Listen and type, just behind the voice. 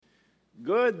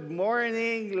Good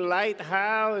morning,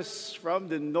 Lighthouse, from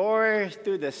the north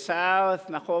to the south.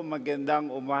 Nako, magandang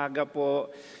umaga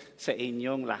po sa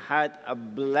inyong lahat. A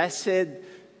blessed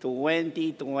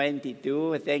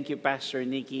 2022. Thank you, Pastor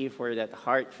Nikki, for that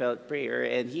heartfelt prayer.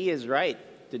 And he is right.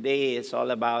 Today is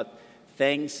all about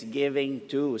Thanksgiving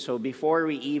too. So before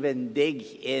we even dig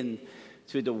in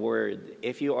to the Word,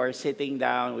 if you are sitting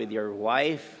down with your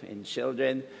wife and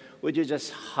children, would you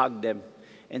just hug them?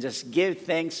 And just give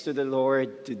thanks to the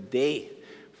Lord today.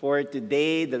 For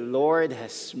today, the Lord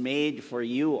has made for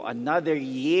you another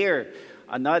year,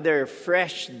 another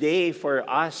fresh day for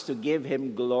us to give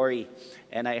Him glory.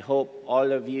 And I hope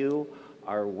all of you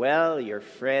are well, your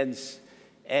friends,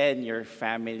 and your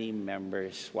family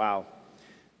members. Wow,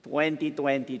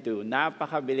 2022,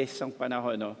 napakabilis ng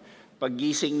panahon, no?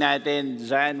 Paggising natin,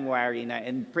 January na.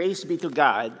 And praise be to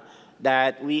God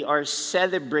that we are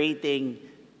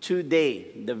celebrating today,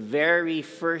 the very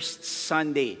first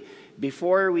Sunday,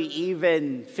 before we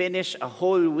even finish a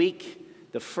whole week,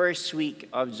 the first week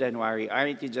of January.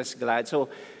 Aren't you just glad? So,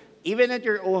 even at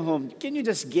your own home, can you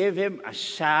just give Him a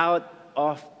shout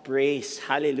of praise?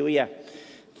 Hallelujah.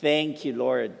 Thank you,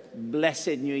 Lord.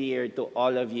 Blessed New Year to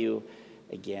all of you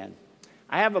again.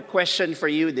 I have a question for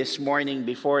you this morning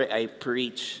before I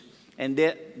preach. And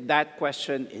that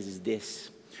question is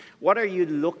this. What are you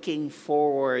looking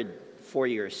forward for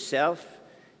yourself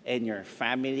and your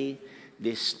family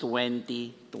this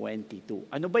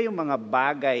 2022? Ano ba yung mga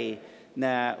bagay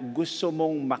na gusto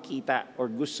mong makita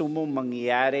or gusto mong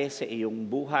mangyari sa iyong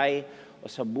buhay o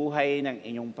sa buhay ng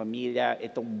inyong pamilya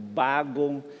itong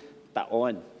bagong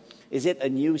taon? Is it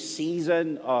a new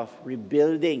season of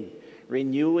rebuilding,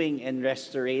 renewing, and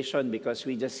restoration because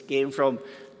we just came from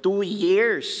 2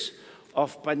 years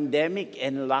of pandemic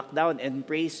and lockdown? And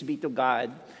praise be to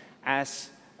God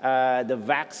as the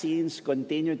vaccines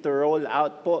continue to roll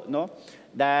out po, no?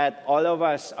 That all of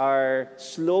us are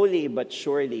slowly but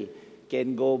surely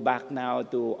can go back now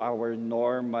to our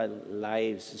normal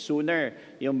lives. Sooner,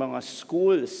 yung mga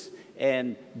schools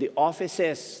and the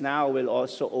offices now will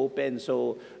also open.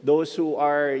 So those who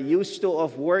are used to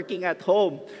of working at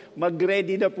home,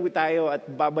 mag-ready na po tayo at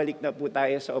babalik na po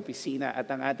tayo sa opisina. At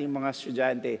ang ating mga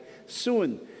estudyante,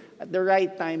 soon, at the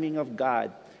right timing of God,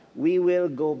 we will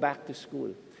go back to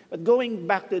school. But going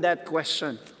back to that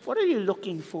question, what are you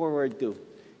looking forward to?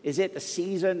 Is it a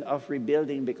season of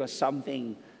rebuilding because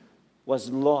something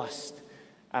was lost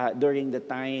during the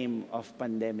time of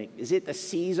pandemic? Is it a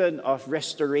season of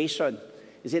restoration?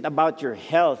 Is it about your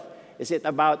health? Is it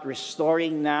about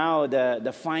restoring now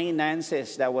the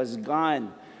finances that was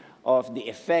gone of the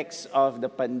effects of the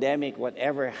pandemic,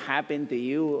 whatever happened to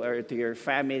you or to your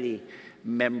family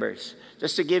members?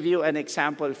 Just to give you an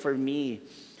example, for me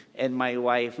and my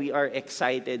wife, we are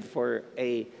excited for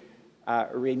a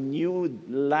renewed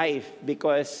life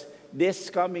because this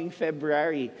coming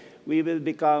February, we will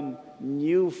become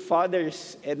new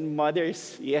fathers and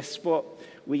mothers. Yes po,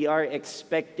 we are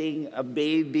expecting a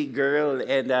baby girl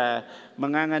and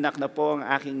manganganak na po ang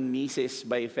aking misis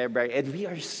by February. And we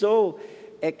are so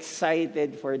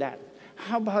excited for that.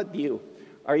 How about you?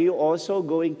 Are you also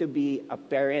going to be a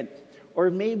parent? Or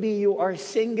maybe you are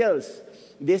singles.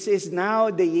 This is now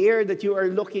the year that you are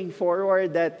looking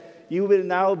forward that you will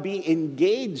now be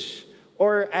engaged.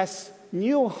 Or as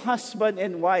new husband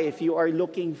and wife, you are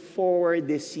looking forward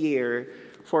this year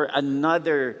for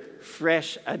another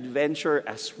fresh adventure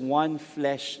as one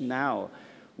flesh now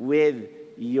with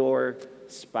your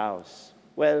spouse.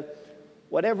 Well,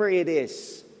 whatever it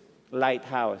is,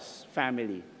 Lighthouse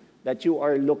family, that you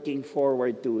are looking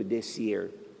forward to this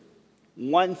year,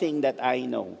 one thing that I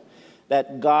know,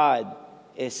 that God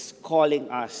is calling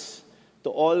us to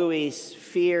always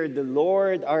fear the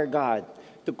Lord our God,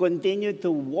 to continue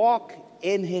to walk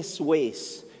in His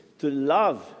ways, to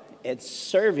love and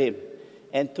serve Him,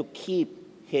 and to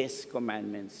keep His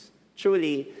commandments.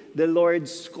 Truly, the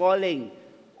Lord's calling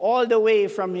all the way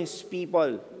from His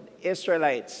people,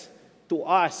 Israelites, to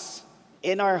us,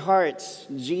 in our hearts,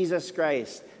 Jesus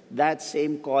Christ, that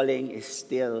same calling is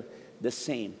still the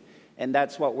same. And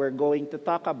that's what we're going to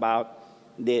talk about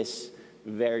this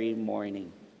very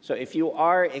morning. So if you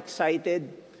are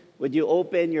excited, would you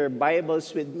open your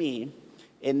Bibles with me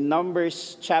in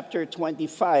Numbers chapter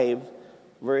 25,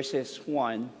 verses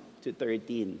 1 to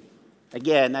 13.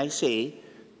 Again, I say,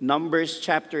 Numbers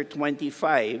chapter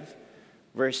 25,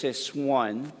 verses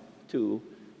 1 to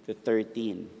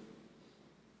 13.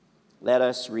 Let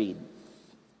us read.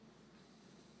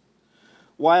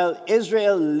 While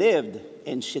Israel lived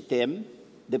in Shittim,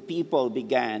 the people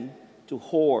began to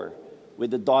whore with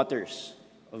the daughters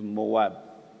of Moab.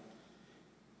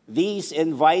 These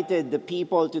invited the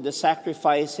people to the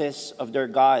sacrifices of their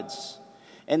gods,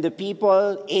 and the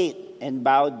people ate and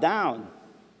bowed down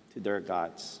to their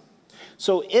gods.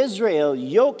 So Israel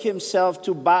yoked himself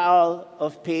to Baal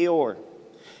of Peor,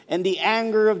 and the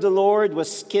anger of the Lord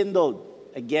was kindled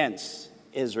against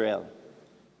Israel.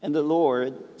 And the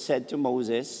Lord said to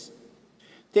Moses,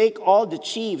 "Take all the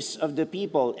chiefs of the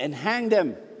people and hang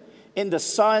them in the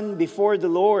sun before the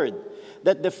Lord,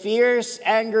 that the fierce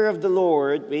anger of the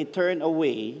Lord may turn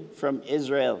away from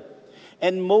Israel."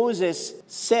 And Moses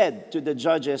said to the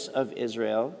judges of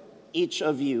Israel, "Each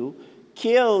of you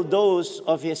kill those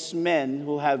of his men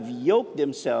who have yoked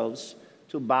themselves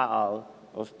to Baal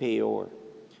of Peor."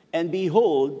 And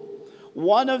behold,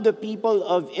 one of the people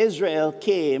of Israel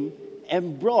came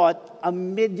and brought a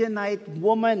Midianite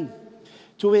woman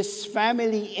to his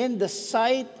family in the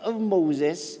sight of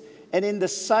Moses and in the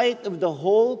sight of the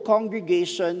whole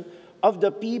congregation of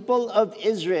the people of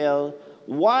Israel,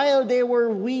 while they were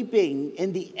weeping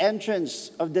in the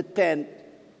entrance of the tent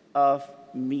of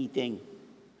meeting.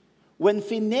 When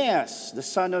Phinehas, the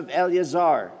son of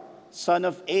Eleazar, son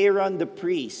of Aaron the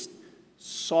priest,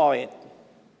 saw it,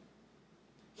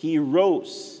 he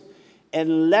rose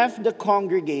and left the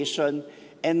congregation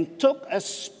and took a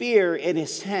spear in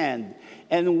his hand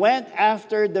and went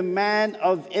after the man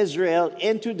of Israel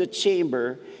into the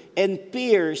chamber and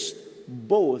pierced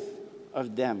both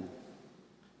of them,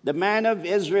 the man of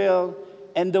Israel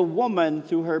and the woman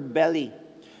through her belly.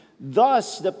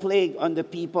 Thus the plague on the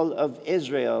people of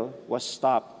Israel was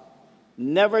stopped.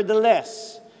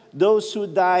 Nevertheless, those who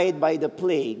died by the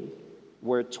plague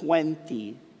were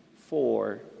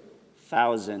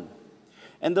 24,000.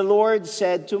 And the Lord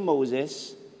said to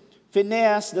Moses,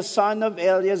 "Phinehas, the son of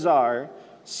Eleazar,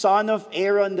 son of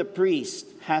Aaron the priest,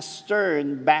 has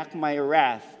turned back my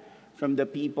wrath from the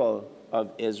people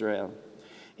of Israel,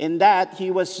 in that he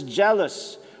was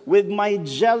jealous with my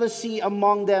jealousy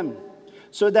among them,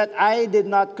 so that I did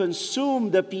not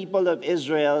consume the people of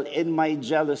Israel in my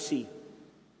jealousy.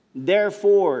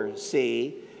 Therefore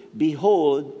say,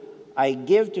 behold, I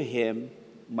give to him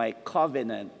my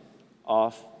covenant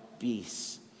of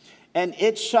peace. And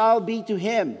it shall be to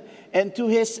him and to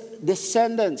his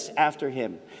descendants after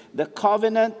him the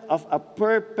covenant of a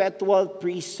perpetual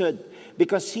priesthood,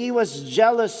 because he was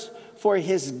jealous, for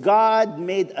his God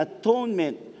made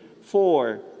atonement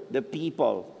for the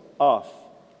people of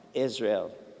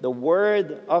Israel." The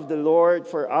word of the Lord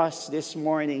for us this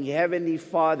morning. Heavenly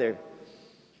Father,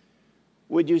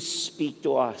 would you speak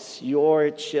to us, your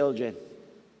children?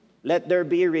 Let there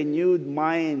be renewed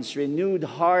minds, renewed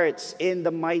hearts in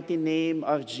the mighty name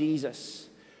of Jesus.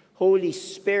 Holy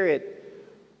Spirit,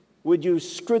 would you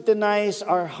scrutinize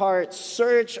our hearts,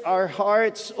 search our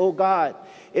hearts, O God.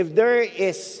 If there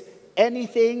is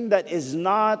anything that is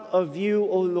not of you,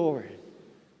 O Lord,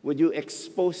 would you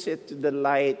expose it to the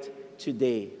light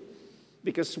today?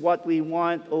 Because what we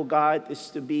want, O God,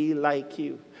 is to be like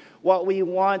you. What we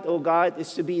want, O God,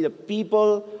 is to be the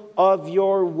people of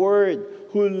your word,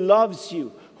 who loves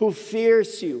you, who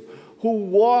fears you, who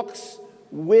walks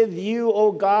with you,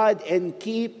 O God, and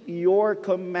keep your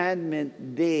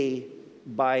commandment day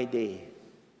by day.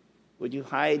 Would you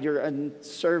hide your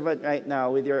servant right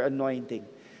now with your anointing?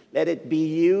 Let it be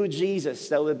you, Jesus,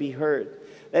 that will be heard.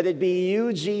 Let it be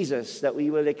you, Jesus, that we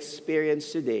will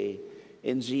experience today.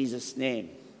 In Jesus' name,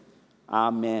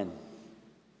 amen.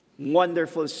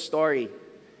 Wonderful story.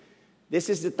 This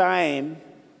is the time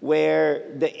where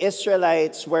the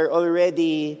Israelites were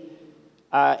already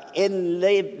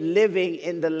living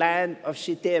in the land of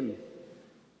Shittim.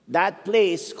 That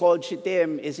place called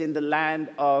Shittim is in the land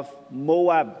of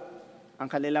Moab. Ang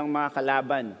kanilang mga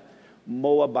kalaban,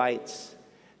 Moabites.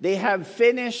 They have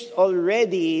finished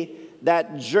already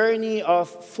that journey of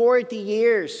 40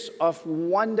 years of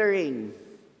wandering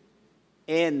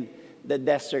in the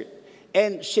desert.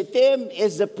 And Shittim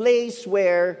is the place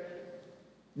where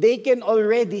they can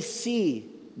already see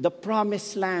the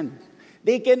promised land.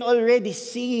 They can already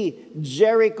see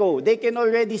Jericho. They can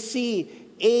already see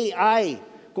Ai.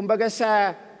 Kumbaga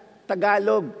sa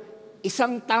Tagalog,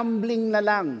 isang tumbling na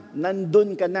lang,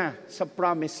 nandun ka na sa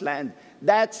promised land.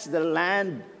 That's the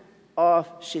land of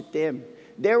Shittim.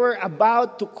 They were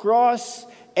about to cross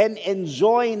and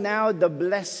enjoy now the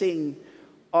blessing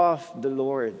of the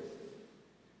Lord.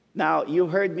 Now, you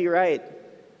heard me right.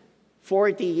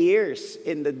 40 years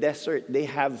in the desert, they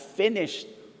have finished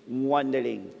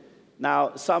wandering.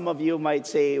 Now, some of you might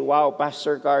say, wow,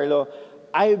 Pastor Carlo,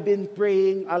 I've been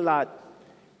praying a lot.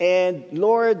 And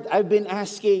Lord, I've been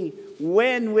asking,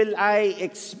 When will I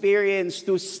experience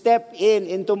to step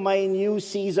into my new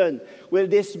season? Will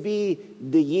this be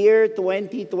the year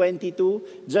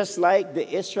 2022, just like the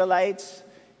Israelites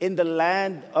in the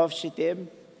land of Shittim?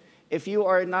 If you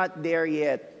are not there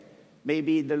yet,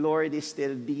 maybe the Lord is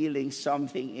still dealing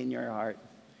something in your heart.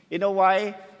 You know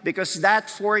why? Because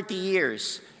that 40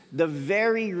 years, the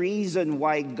very reason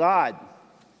why God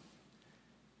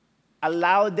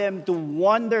allowed them to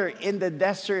wander in the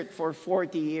desert for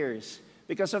 40 years,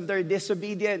 because of their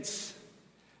disobedience.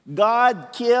 God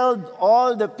killed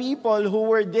all the people who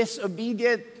were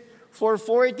disobedient for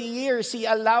 40 years. He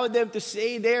allowed them to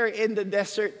stay there in the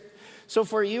desert. So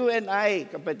for you and I,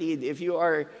 kapatid, if you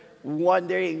are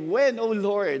wondering, when, oh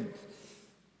Lord,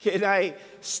 can I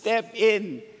step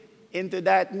into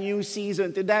that new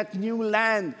season, to that new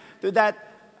land, to that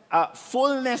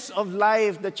fullness of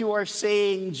life that you are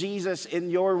saying, Jesus, in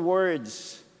your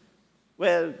words?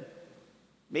 Well,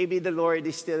 maybe the Lord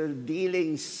is still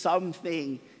dealing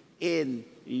something in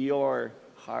your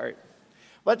heart.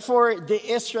 But for the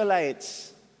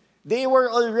Israelites, they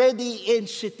were already in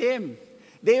Shittim.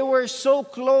 They were so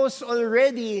close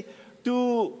already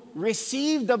to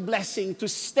receive the blessing, to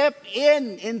step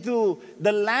into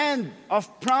the land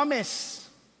of promise.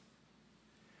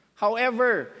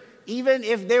 However, even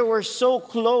if they were so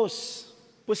close,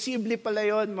 posible pala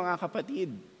yun, mga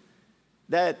kapatid,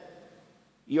 that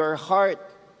your heart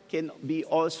can be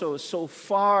also so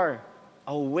far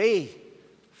away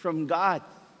from God.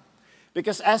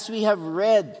 Because as we have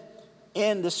read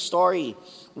in the story,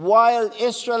 while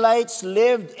Israelites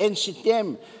lived in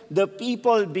Shittim, the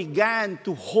people began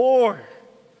to whore.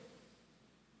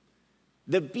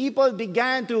 The people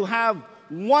began to have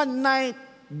one night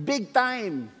big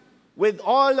time with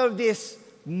all of these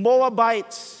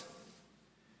Moabites.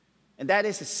 And that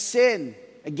is a sin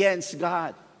against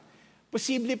God.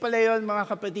 Posible pala yun, mga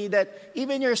kapatid, that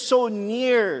even you're so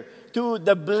near to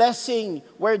the blessing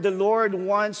where the Lord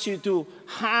wants you to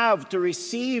have, to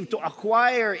receive, to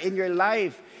acquire in your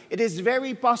life, it is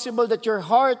very possible that your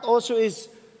heart also is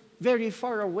very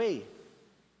far away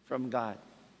from God.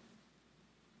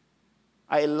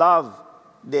 I love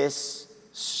this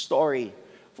story,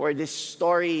 for this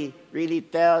story really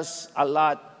tells a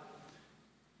lot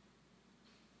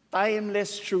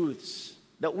timeless truths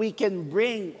that we can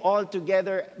bring all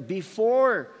together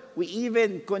before we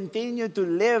even continue to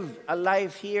live a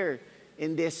life here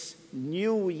in this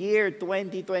new year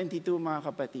 2022, mga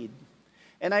kapatid.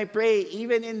 And I pray,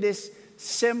 even in this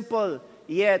simple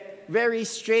yet very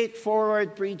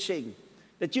straightforward preaching,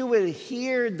 that you will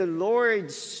hear the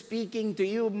Lord speaking to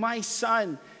you, my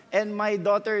son and my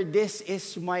daughter, this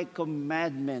is my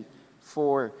commandment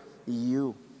for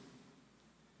you.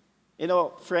 You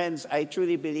know, friends, I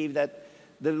truly believe that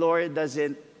the Lord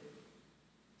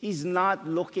He's not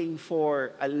looking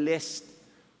for a list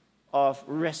of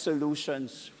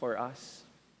resolutions for us.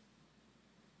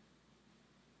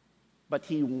 But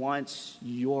He wants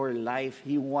your life.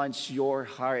 He wants your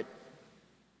heart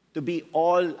to be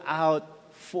all out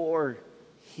for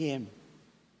Him.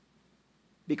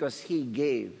 Because He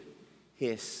gave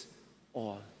His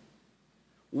all.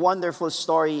 Wonderful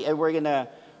story, and we're going to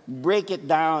break it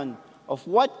down of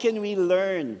what can we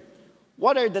learn.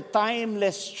 What are the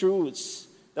timeless truths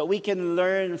that we can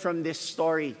learn from this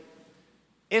story?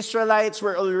 Israelites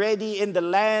were already in the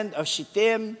land of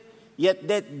Shittim, yet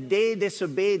that they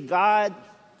disobeyed God.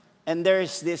 And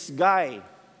there's this guy,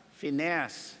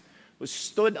 Phinehas, who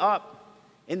stood up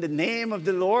in the name of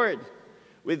the Lord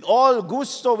with all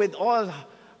gusto, with all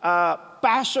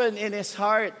passion in his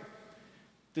heart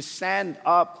to stand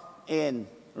up in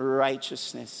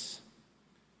righteousness.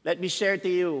 Let me share to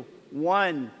you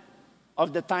one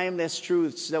of the timeless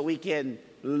truths that we can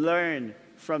learn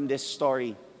from this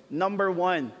story. Number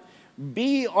one,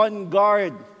 be on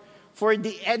guard, for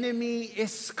the enemy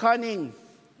is cunning.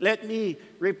 Let me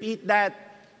repeat that,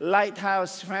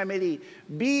 Lighthouse family.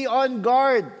 Be on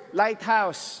guard,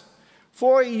 Lighthouse,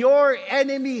 for your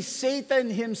enemy, Satan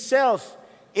himself,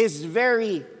 is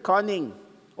very cunning.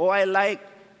 Oh, I like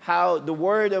how the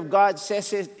Word of God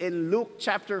says it in Luke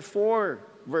chapter 4,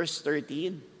 verse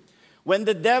 13. When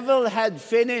the devil had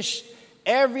finished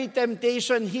every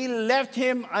temptation, he left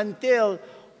him until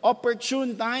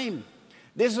opportune time.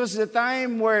 This was the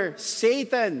time where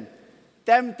Satan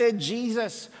tempted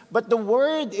Jesus. But the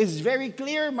word is very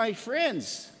clear, my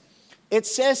friends. It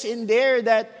says in there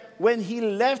that when he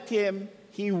left him,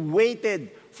 he waited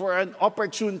for an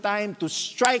opportune time to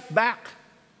strike back.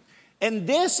 And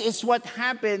this is what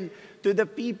happened to the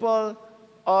people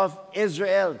of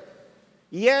Israel.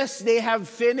 Yes, they have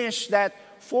finished that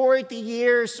 40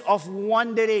 years of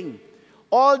wandering.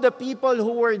 All the people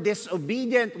who were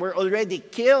disobedient were already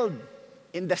killed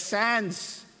in the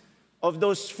sands of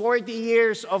those 40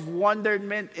 years of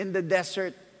wonderment in the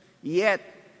desert. Yet,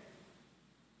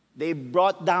 they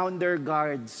brought down their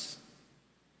guards.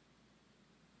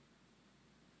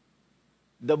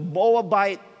 The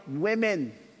Moabite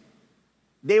women,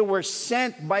 they were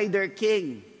sent by their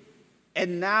king.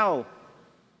 And now,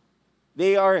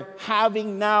 they are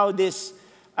having now this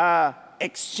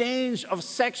exchange of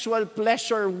sexual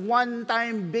pleasure, one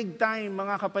time, big time,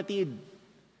 mga kapatid.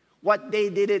 What they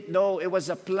didn't know, it was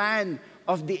a plan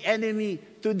of the enemy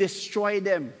to destroy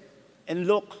them. And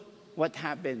look what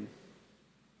happened.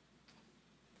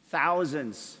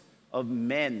 Thousands of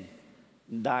men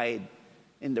died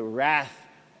in the wrath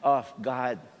of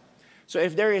God. So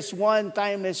if there is one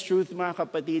timeless truth, mga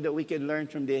kapatid, that we can learn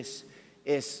from this,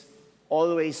 is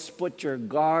always put your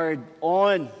guard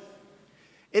on.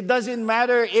 It doesn't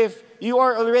matter if you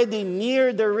are already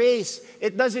near the race.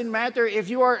 It doesn't matter if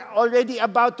you are already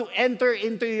about to enter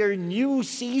into your new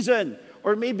season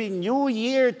or maybe new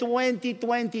year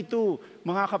 2022.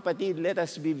 Mga kapatid, let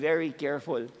us be very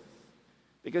careful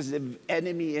because the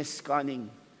enemy is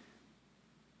cunning.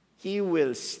 He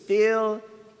will steal,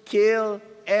 kill,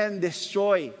 and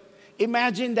destroy.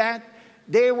 Imagine that.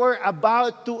 They were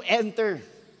about to enter,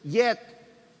 yet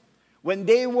when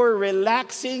they were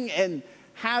relaxing and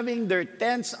having their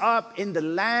tents up in the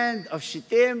land of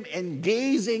Shittim and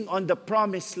gazing on the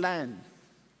promised land,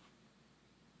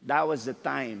 that was the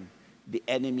time the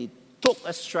enemy took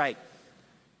a strike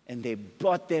and they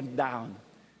brought them down,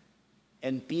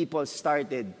 and people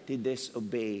started to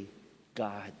disobey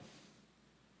God.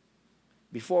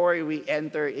 Before we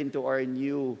enter into our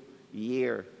new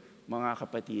year, mga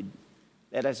kapatid,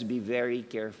 let us be very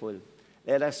careful.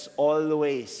 Let us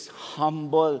always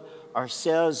humble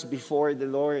ourselves before the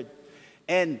Lord.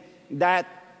 And that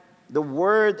the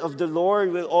word of the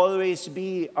Lord will always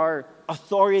be our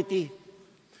authority.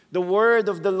 The word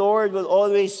of the Lord will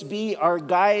always be our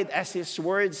guide, as His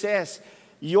word says.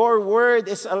 Your word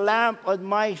is a lamp on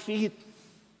my feet.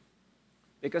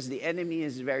 Because the enemy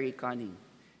is very cunning.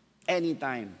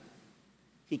 Anytime,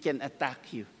 he can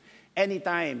attack you.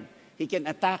 Anytime, he can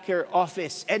attack your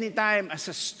office. Anytime, as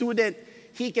a student,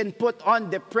 he can put on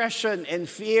depression and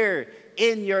fear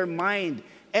in your mind.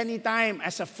 Anytime,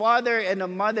 as a father and a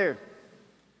mother,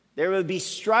 there will be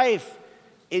strife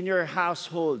in your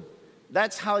household.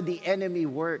 That's how the enemy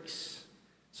works.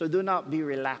 So do not be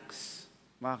relaxed,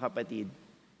 mga kapatid.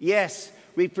 Yes,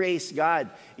 we praise God.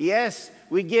 Yes,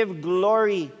 we give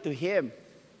glory to Him.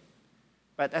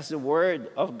 But as the Word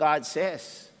of God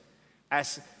says,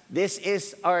 as this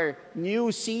is our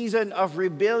new season of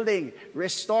rebuilding,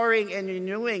 restoring, and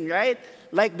renewing, right?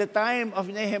 Like the time of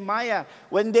Nehemiah,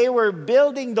 when they were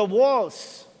building the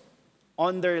walls,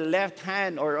 on their left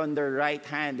hand or on their right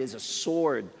hand is a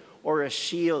sword or a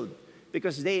shield,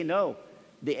 because they know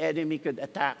the enemy could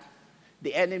attack.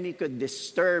 The enemy could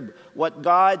disturb what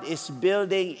God is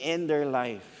building in their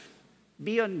life.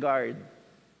 Be on guard,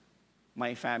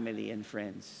 my family and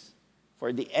friends,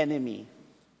 for the enemy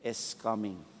is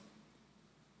coming.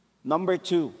 Number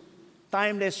 2,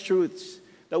 timeless truths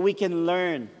that we can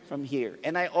learn from here.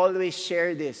 And I always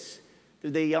share this to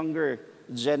the younger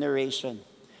generation.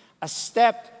 A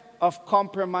step of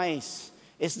compromise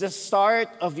is the start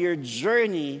of your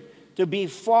journey to be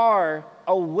far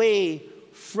away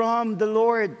from the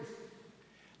Lord.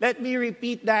 Let me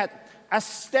repeat that. A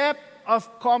step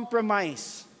of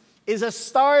compromise is a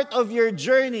start of your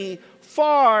journey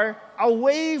far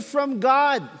away from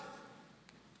God.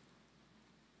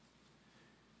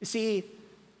 You see,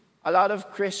 a lot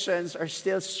of Christians are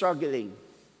still struggling.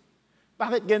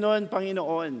 Bakit ganon,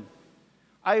 Panginoon?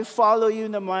 I follow you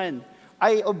naman.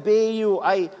 I obey you.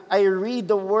 I read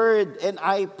the word and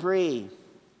I pray.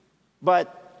 But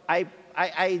I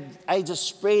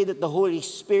just pray that the Holy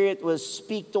Spirit will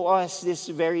speak to us this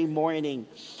very morning.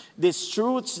 These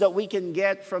truths that we can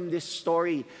get from this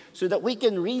story so that we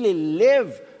can really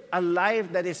live a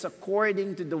life that is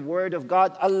according to the Word of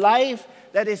God, a life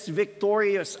that is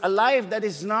victorious, a life that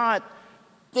is not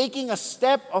taking a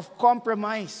step of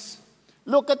compromise.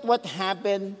 Look at what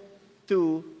happened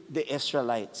to the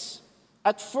Israelites.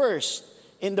 At first,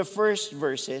 in the first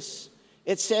verses,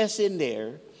 it says in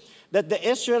there that the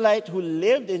Israelite who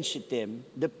lived in Shittim,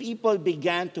 the people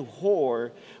began to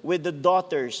whore with the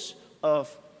daughters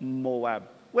of Moab.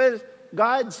 Well,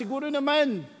 God, siguro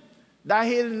naman,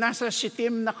 dahil nasa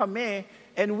Shittim na kami,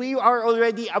 and we are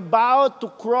already about to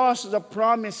cross the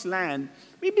promised land,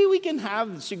 maybe we can have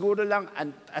siguro lang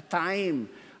a time,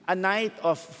 a night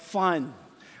of fun,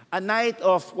 a night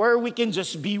of where we can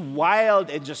just be wild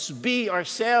and just be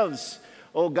ourselves.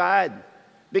 O God.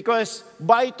 Because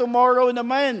by tomorrow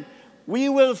naman, we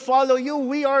will follow you.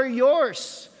 We are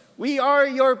yours. We are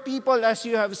your people, as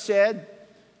you have said.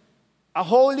 A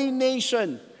holy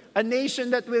nation, a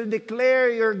nation that will declare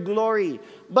your glory.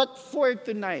 But for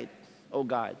tonight, O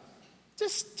God,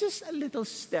 just a little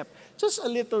step, just a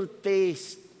little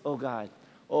taste, O God.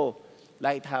 Oh,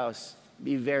 Lighthouse,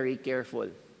 be very careful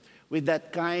with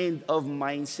that kind of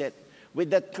mindset, with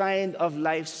that kind of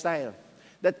lifestyle,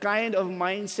 that kind of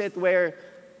mindset where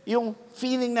yung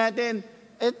feeling natin,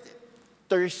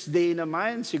 Thursday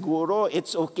naman, siguro,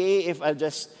 it's okay if I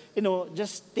just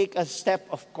take a step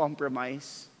of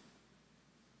compromise.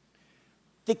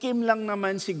 Tikim lang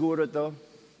naman siguro to.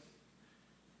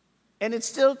 And it's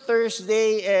still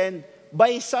Thursday, and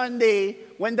by Sunday,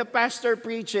 when the pastor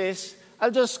preaches, I'll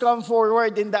just come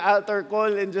forward in the altar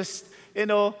call and just,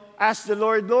 ask the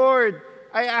Lord, Lord,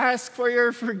 I ask for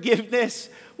your forgiveness.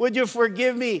 Would you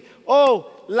forgive me?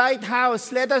 Oh,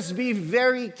 Lighthouse, let us be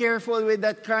very careful with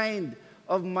that kind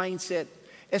of mindset,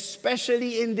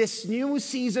 especially in this new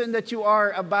season that you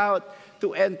are about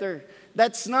to enter.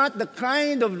 That's not the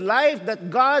kind of life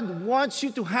that God wants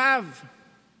you to have.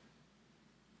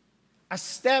 A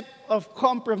step of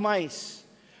compromise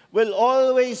will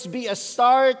always be a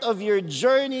start of your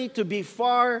journey to be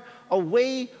far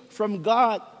away from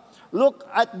God. Look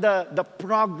at the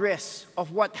progress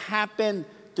of what happened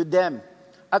to them.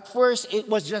 At first, it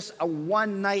was just a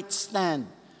one-night stand.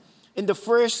 In the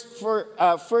first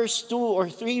 2 or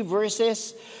 3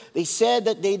 verses, they said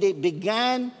that they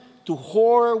began to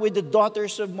whore with the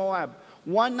daughters of Moab.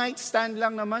 One-night stand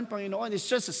lang naman, Panginoon. It's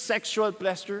just a sexual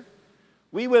pleasure.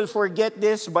 We will forget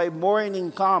this by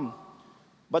morning come.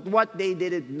 But what they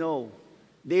didn't know,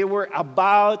 they were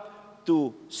about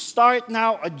to start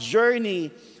now a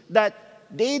journey that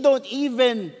they don't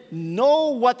even know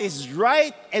what is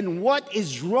right and what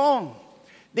is wrong.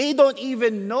 They don't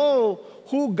even know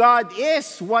who God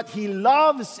is, what He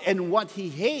loves and what He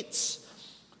hates.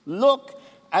 Look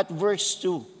at verse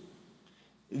 2.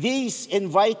 These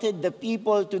invited the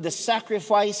people to the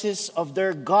sacrifices of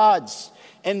their gods,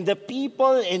 and the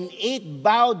people and it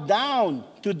bowed down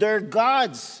to their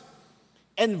gods.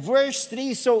 And verse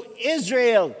 3, so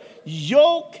Israel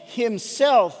yoked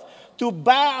himself to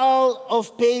Baal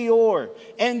of Peor,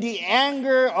 and the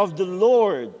anger of the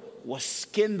Lord was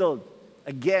kindled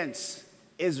against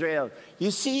Israel.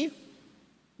 You see,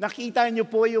 nakita niyo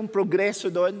po yung progreso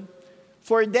doon?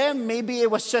 For them, maybe it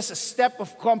was just a step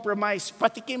of compromise.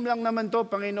 Patikim lang naman to,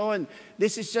 Panginoon.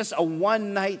 This is just a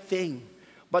one-night thing.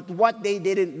 But what they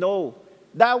didn't know,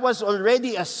 that was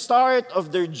already a start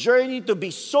of their journey to be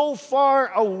so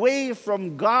far away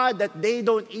from God that they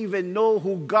don't even know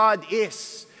who God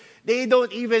is. They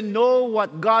don't even know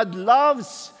what God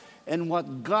loves and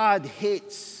what God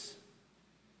hates.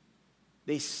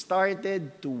 They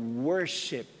started to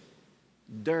worship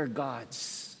their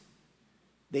gods.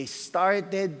 They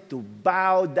started to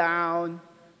bow down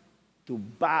to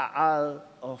Baal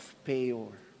of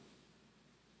Peor.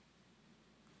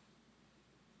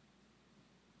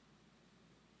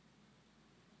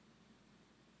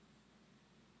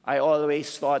 I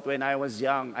always thought when I was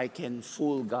young, I can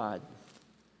fool God.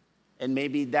 And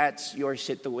maybe that's your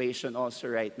situation also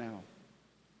right now.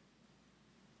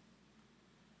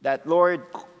 That, Lord,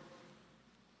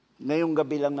 ngayong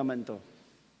gabi lang naman to.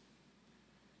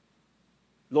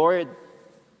 Lord,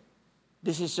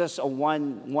 this is just a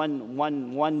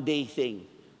one day thing.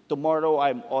 Tomorrow,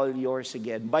 I'm all yours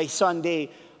again. By Sunday,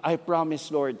 I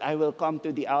promise, Lord, I will come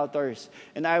to the altars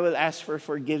and I will ask for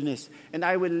forgiveness and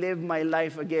I will live my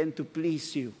life again to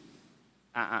please you.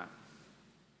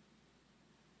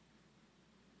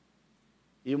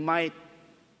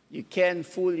 You can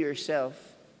fool yourself.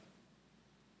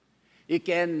 You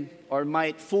can or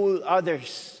might fool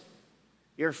others,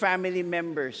 your family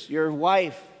members, your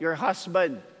wife, your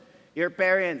husband, your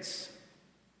parents.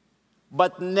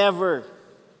 But never,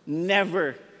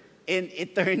 never in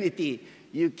eternity,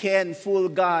 you can fool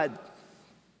God.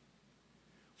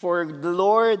 For the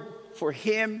Lord, for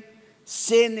Him,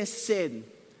 sin is sin.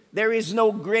 There is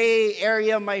no gray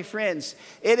area, my friends.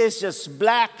 It is just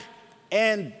black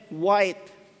and white.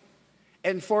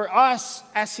 And for us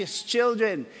as His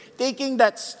children, taking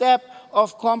that step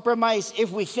of compromise,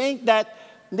 if we think that,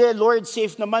 the Lord,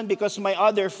 safe naman because my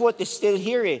other foot is still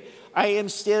here. I am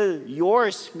still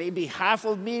yours, maybe half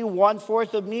of me,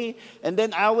 1/4 of me, and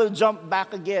then I will jump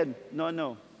back again.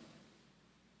 No.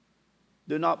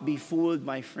 Do not be fooled,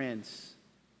 my friends.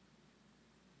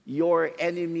 Your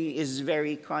enemy is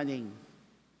very cunning.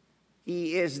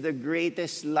 He is the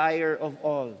greatest liar of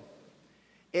all.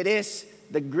 It is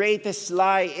the greatest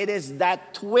lie. It is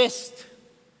that twist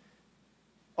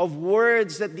of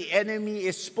words that the enemy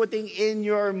is putting in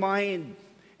your mind.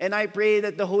 And I pray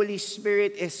that the Holy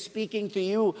Spirit is speaking to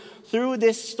you through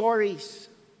these stories.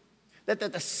 That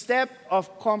the step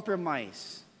of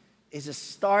compromise is a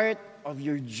start of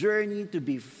your journey to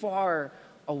be far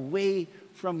away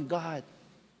from God.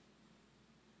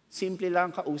 Simple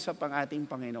lang kausap ang ating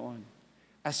Panginoon.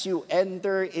 As you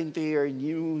enter into your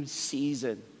new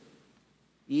season,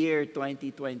 year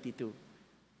 2022,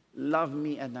 love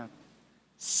me, anak.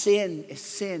 Sin is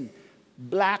sin.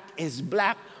 Black is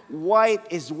black. White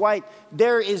is white.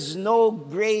 There is no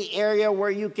gray area where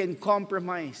you can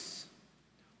compromise.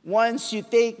 Once you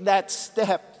take that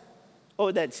step,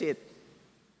 oh, that's it.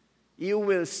 You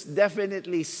will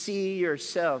definitely see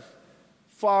yourself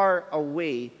far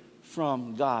away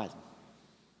from God.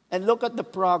 And look at the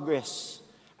progress.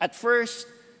 At first,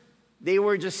 they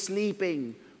were just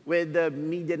sleeping with the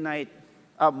Midianite,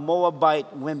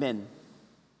 Moabite women.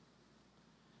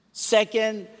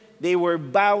 Second, they were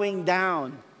bowing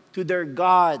down to their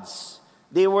gods.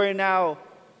 They were now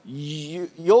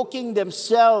yoking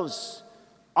themselves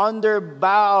under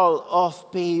Baal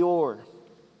of Peor.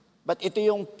 But ito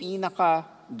yung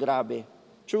pinaka-grabe.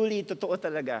 Truly, totoo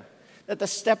talaga. That a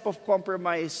step of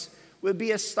compromise will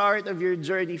be a start of your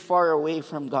journey far away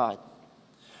from God.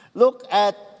 Look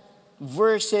at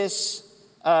verses,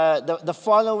 the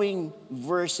following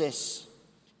verses.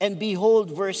 And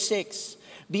behold, verse 6.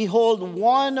 Behold,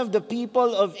 one of the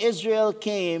people of Israel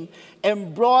came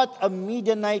and brought a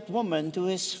Midianite woman to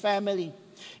his family.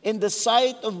 In the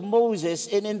sight of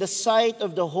Moses and in the sight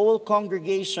of the whole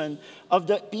congregation of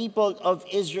the people of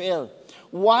Israel,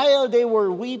 while they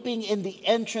were weeping in the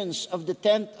entrance of the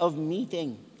tent of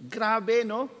meeting. Grabe,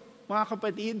 no, mga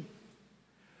kapatid?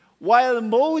 While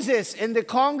Moses and the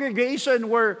congregation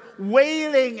were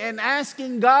wailing and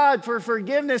asking God for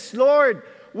forgiveness, Lord,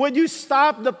 would you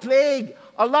stop the plague?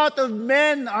 A lot of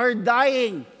men are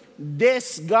dying.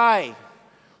 This guy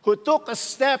who took a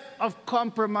step of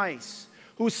compromise,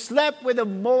 who slept with a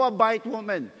Moabite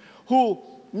woman, who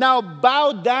now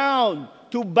bowed down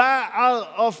to Baal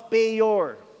of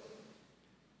Peor.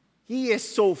 He is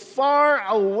so far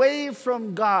away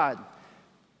from God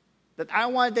that I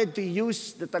wanted to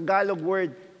use the Tagalog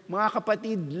word, mga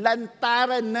kapatid,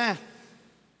 lantaran na.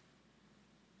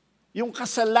 Yung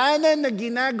kasalanan na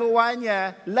ginagawa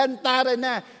niya, lantaran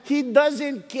na. He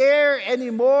doesn't care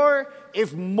anymore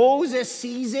if Moses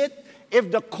sees it,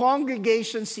 if the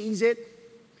congregation sees it.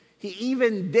 He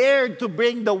even dared to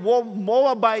bring the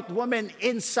Moabite woman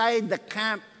inside the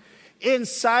camp,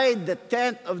 inside the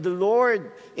tent of the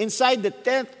Lord, inside the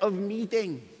tent of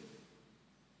meeting.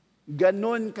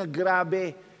 Ganon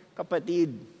kagrabe,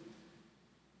 kapatid.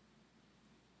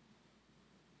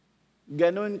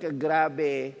 Ganon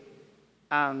kagrabe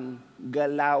ang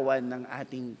galawan ng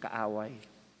ating kaaway.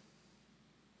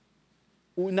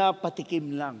 Una,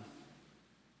 patikim lang.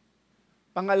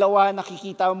 Pangalawa,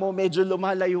 nakikita mo medyo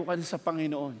lumalayo ka sa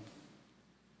Panginoon.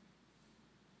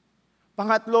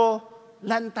 Pangatlo,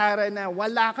 lantaran na,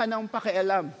 wala ka nang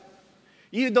pakialam.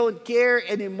 You don't care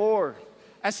anymore.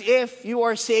 As if you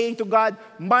are saying to God,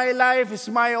 my life is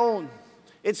my own.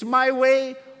 It's my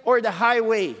way or the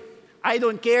highway. I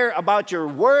don't care about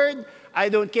your word. I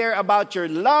don't care about your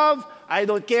love. I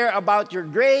don't care about your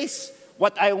grace.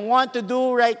 What I want to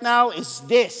do right now is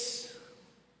this.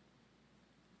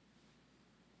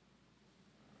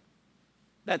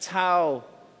 That's how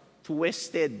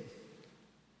twisted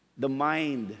the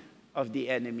mind of the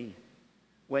enemy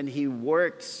when he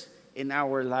works in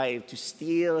our life to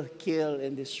steal, kill,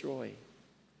 and destroy.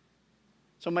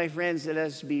 So my friends, let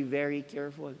us be very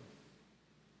careful.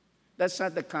 That's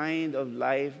not the kind of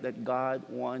life that God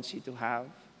wants you to have.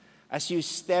 As you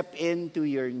step into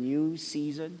your new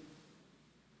season,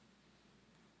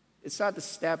 it's not a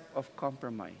step of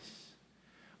compromise,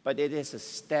 but it is a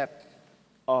step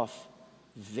of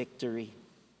victory.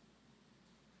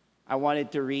 I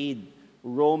wanted to read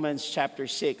Romans chapter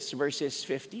 6, verses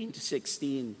 15 to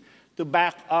 16, to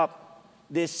back up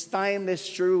this timeless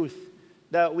truth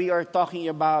that we are talking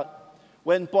about.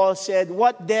 When Paul said,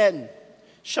 "What then?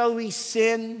 Shall we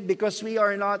sin because we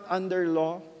are not under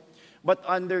law, but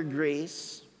under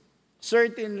grace?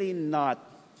 Certainly not.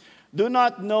 Do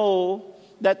not know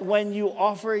that when you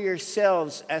offer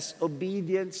yourselves as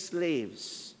obedient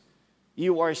slaves,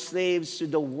 you are slaves to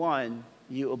the one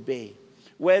you obey.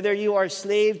 Whether you are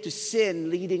slave to sin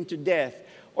leading to death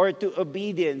or to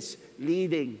obedience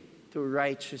leading to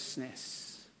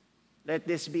righteousness." Let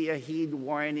this be a heed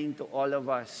warning to all of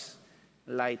us,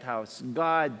 Lighthouse.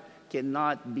 God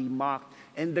cannot be mocked.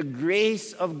 And the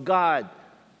grace of God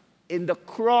in the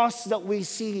cross that we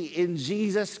see in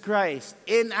Jesus Christ,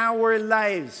 in our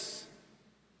lives,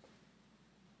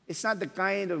 it's not the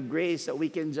kind of grace that we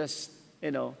can just,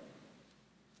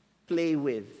 play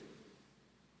with.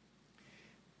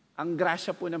 Ang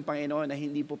grasya po ng Panginoon na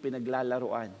hindi po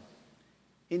pinaglalaruan.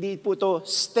 Hindi po to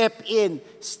step in,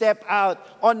 step out.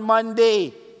 On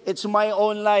Monday, it's my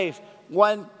own life.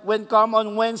 When come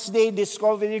on Wednesday,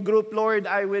 Discovery Group, Lord,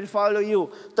 I will follow you.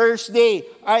 Thursday,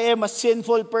 I am a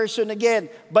sinful person again.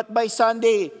 But by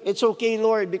Sunday, it's okay,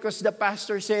 Lord, because the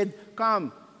pastor said,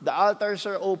 come, the altars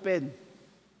are open.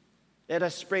 Let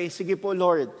us pray. Sige po,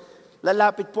 Lord.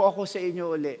 Lalapit po ako sa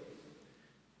inyo uli.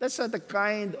 That's not the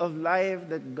kind of life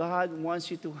that God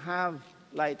wants you to have,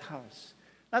 Lighthouse.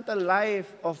 Not a life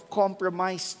of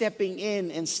compromise, stepping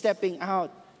in and stepping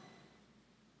out.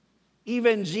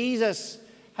 Even Jesus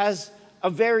has a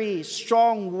very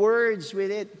strong words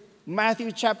with it.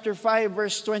 Matthew chapter 5,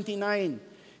 verse 29.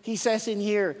 He says in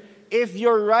here, if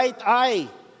your right eye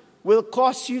will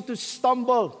cause you to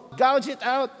stumble, gouge it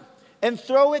out and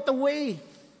throw it away.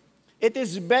 It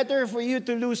is better for you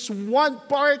to lose one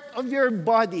part of your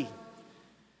body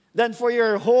than for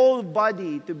your whole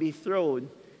body to be thrown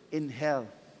in hell.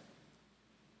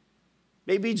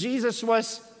 Maybe Jesus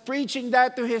was preaching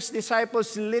that to his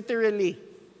disciples literally.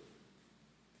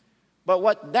 But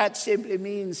what that simply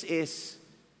means is,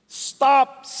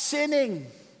 stop sinning,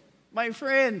 my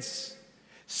friends.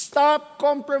 Stop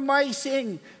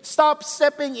compromising. Stop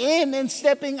stepping in and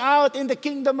stepping out in the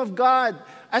kingdom of God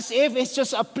as if it's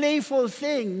just a playful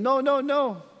thing. No, no,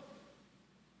 no.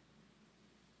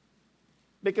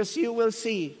 Because you will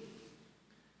see,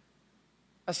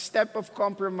 a step of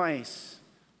compromise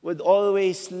would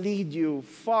always lead you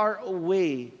far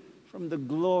away from the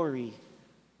glory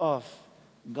of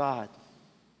God.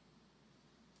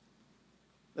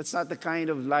 That's not the kind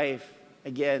of life,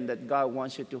 again, that God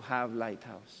wants you to have,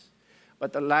 Lighthouse.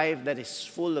 But a life that is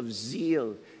full of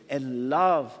zeal and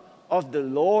love of the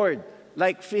Lord,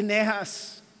 like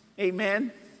Phinehas.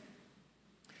 Amen?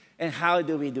 And how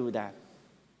do we do that?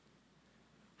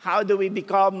 How do we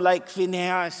become like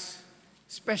Phinehas?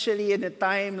 Especially in a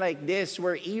time like this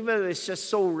where evil is just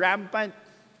so rampant.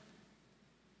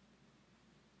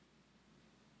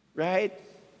 Right?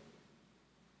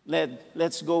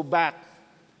 Let's go back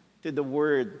to the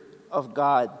Word of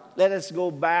God. Let us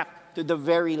go back to the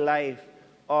very life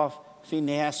of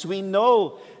Phinehas. We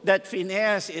know that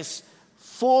Phinehas is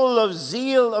full of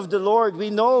zeal of the Lord. We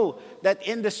know that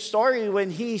in the story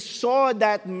when he saw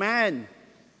that man,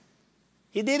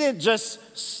 he didn't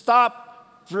just stop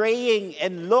praying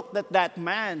and looked at that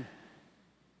man.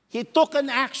 He took an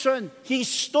action. He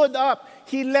stood up.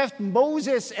 He left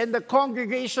Moses and the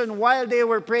congregation while they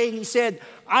were praying. He said,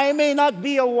 I may not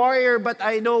be a warrior, but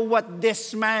I know what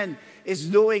this man is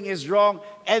doing is wrong,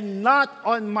 and not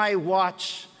on my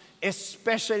watch,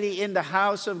 especially in the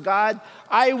house of God.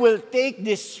 I will take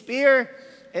this spear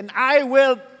and I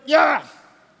will,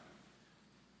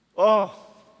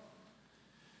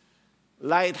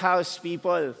 Lighthouse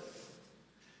people,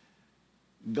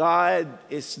 God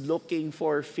is looking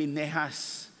for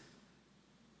Phinehas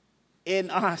in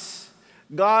us.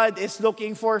 God is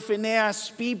looking for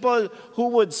Phinehas, people who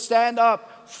would stand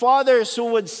up, fathers who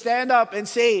would stand up and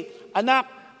say, Anak,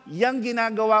 yang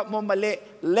ginagawa mo mali,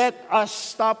 let us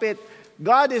stop it.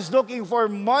 God is looking for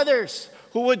mothers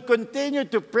who would continue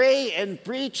to pray and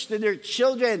preach to their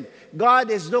children. God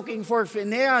is looking for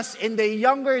Phinehas in the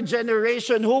younger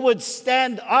generation who would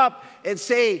stand up and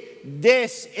say,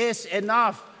 this is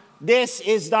enough. This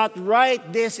is not right.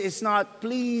 This is not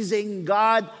pleasing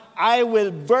God. I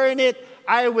will burn it.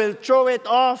 I will throw it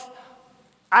off.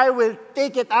 I will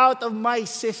take it out of my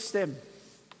system.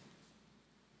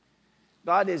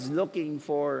 God is looking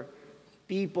for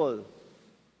people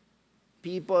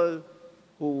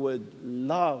who would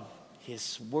love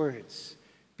His words,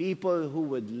 people who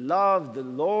would love the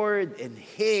Lord and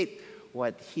hate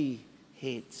what He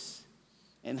hates.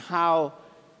 And how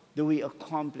do we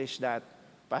accomplish that,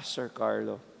 Pastor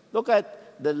Carlo? Look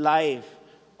at the life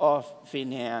of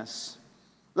Phinehas.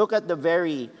 Look at the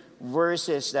very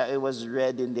verses that it was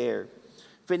read in there.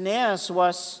 Phinehas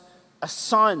was a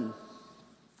son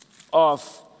of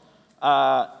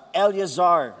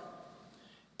Eleazar.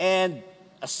 And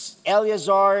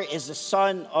Eleazar is the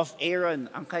son of Aaron.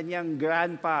 Ang kanyang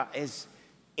grandpa is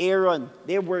Aaron.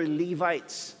 They were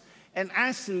Levites. And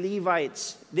as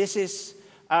Levites, this is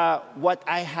what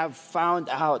I have found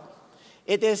out.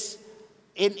 It is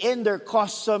in their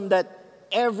custom that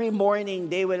every morning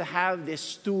they will have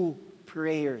these two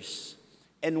prayers.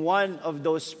 And one of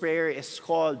those prayers is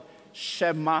called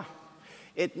Shema.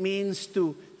 It means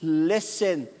to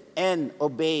listen and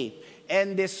obey.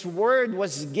 And this word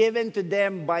was given to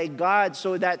them by God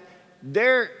so that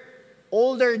their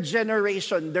older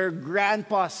generation, their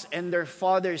grandpas and their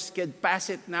fathers, could pass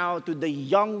it now to the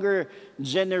younger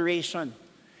generation.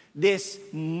 This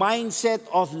mindset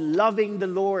of loving the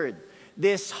Lord,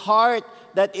 this heart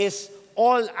that is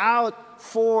all out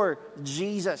for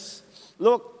Jesus.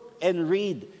 Look and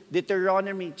read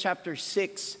Deuteronomy chapter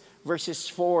 6, verses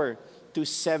 4 to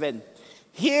 7.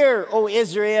 Hear, O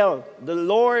Israel, the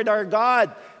Lord our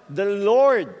God, the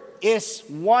Lord is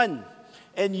one.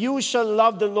 And you shall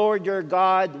love the Lord your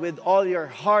God with all your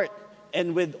heart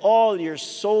and with all your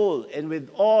soul and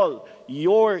with all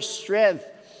your strength.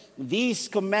 These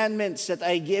commandments that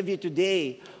I give you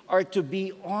today are to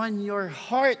be on your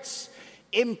hearts.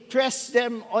 Impress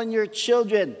them on your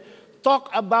children. Talk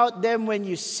about them when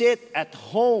you sit at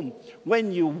home,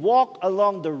 when you walk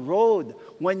along the road,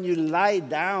 when you lie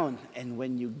down, and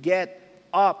when you get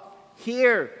up.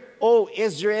 Hear, O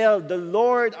Israel, the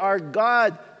Lord our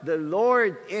God, the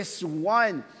Lord is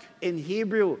one. In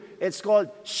Hebrew, it's called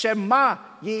Shema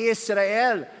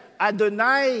Yisrael.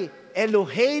 Adonai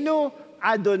Eloheinu,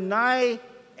 Adonai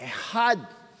Echad.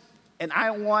 And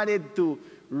I wanted to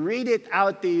read it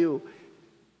out to you.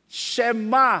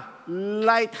 Shema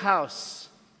Lighthouse.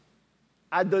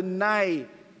 Adonai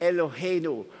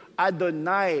Eloheinu,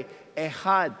 Adonai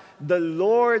Echad. The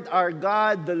Lord our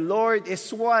God, the Lord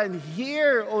is one.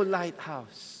 Hear, O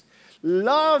Lighthouse.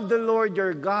 Love the Lord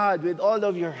your God with all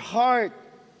of your heart,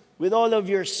 with all of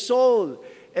your soul,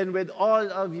 and with all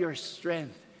of your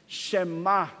strength.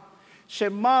 Shema.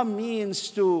 Shema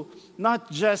means to not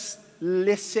just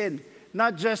listen,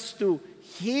 not just to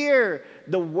hear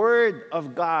the word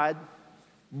of God,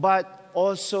 but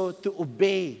also to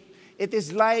obey. It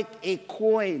is like a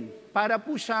coin. Para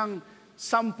po siyang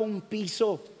 10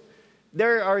 piso.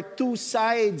 There are two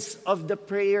sides of the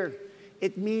prayer.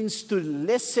 It means to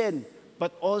listen,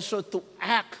 but also to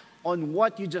act on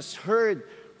what you just heard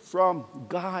from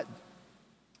God.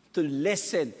 To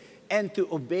listen and to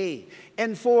obey.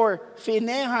 And for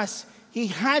Phinehas, he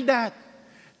had that.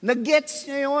 Nagets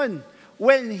niya yun.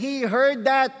 When he heard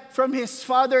that from his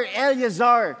father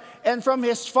Eleazar, and from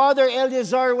his father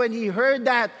Eleazar when he heard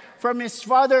that from his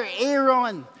father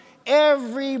Aaron,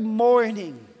 every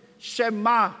morning,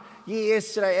 Shema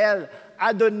Yisrael,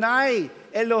 Adonai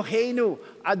Eloheinu,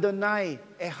 Adonai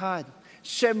Echad.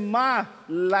 Shema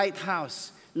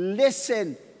Lighthouse,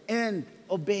 listen and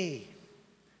obey.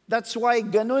 That's why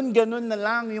ganun-ganun na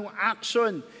lang yung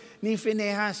action ni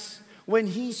Phinehas when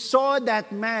he saw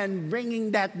that man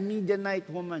bringing that Midianite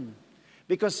woman.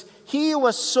 Because he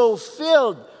was so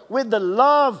filled with the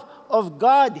love of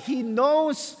God. He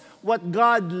knows what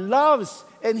God loves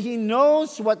and he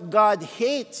knows what God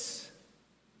hates.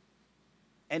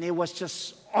 And it was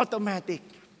just automatic.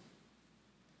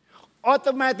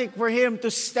 Automatic for him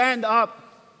to stand up.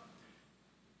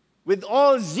 With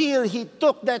all zeal, he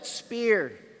took that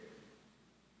spear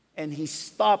and he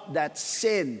stopped that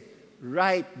sin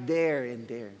right there and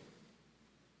there.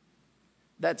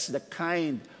 That's the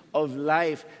kind of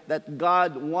life that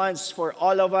God wants for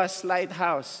all of us,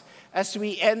 Lighthouse, as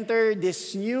we enter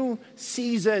this new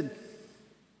season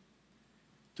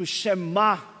to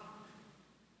Shema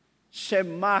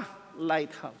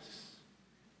Lighthouse.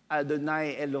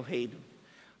 Adonai Eloheinu,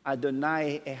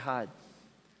 Adonai Echad.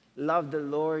 Love the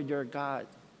Lord your God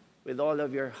with all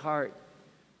of your heart,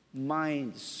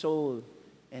 mind, soul,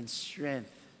 and strength.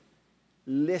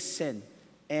 Listen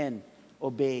and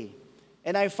obey.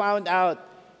 And I found out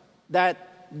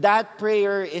that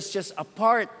prayer is just a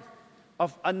part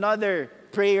of another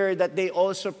prayer that they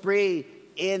also pray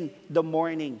in the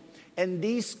morning. And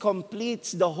this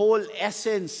completes the whole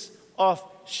essence of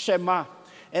Shema.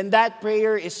 And that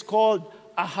prayer is called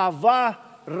Ahava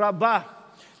Rabbah.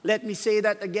 Let me say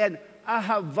that again.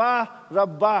 Ahava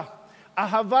Rabbah.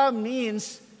 Ahava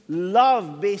means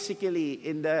love, basically,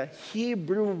 in the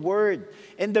Hebrew word.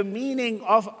 And the meaning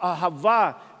of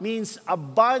ahava means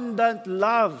abundant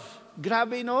love.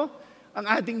 Grabe, no? Ang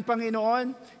ating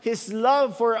Panginoon, His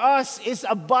love for us is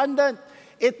abundant.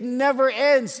 It never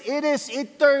ends. It is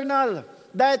eternal.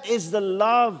 That is the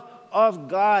love of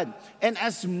God. And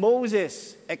as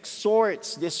Moses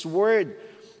exhorts this word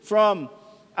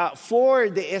for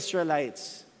the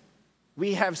Israelites,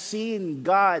 we have seen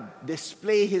God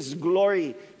display His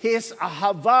glory, His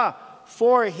ahava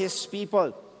for His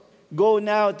people. Go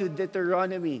now to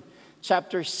Deuteronomy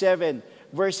chapter 7,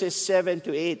 verses 7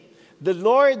 to 8. The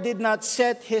Lord did not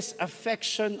set His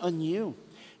affection on you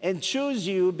and choose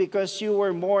you because you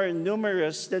were more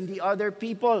numerous than the other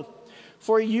people,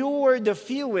 for you were the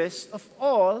fewest of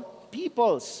all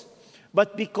peoples.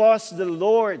 but because the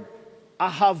Lord,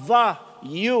 ahava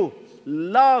you,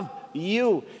 loved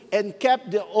you, and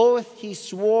kept the oath He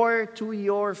swore to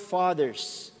your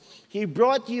fathers. He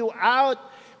brought you out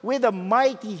with a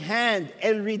mighty hand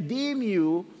and redeemed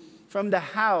you from the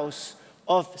house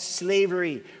of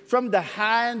slavery, from the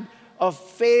hand of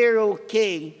Pharaoh,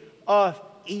 king of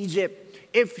Egypt.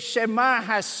 If Shema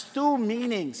has two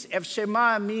meanings, if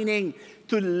Shema meaning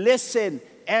to listen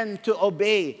and to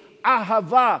obey,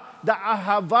 ahava, the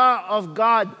ahava of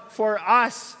God for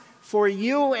us, for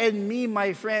you and me,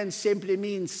 my friends, simply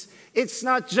means it's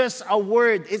not just a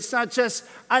word. It's not just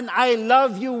an I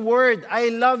love you word. I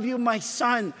love you, my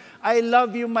son. I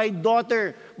love you, my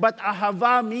daughter. But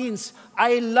ahava means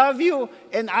I love you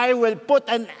and I will put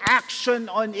an action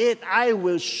on it. I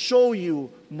will show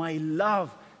you my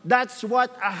love. That's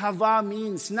what ahava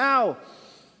means. Now,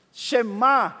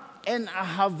 Shema and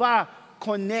ahava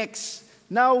connects.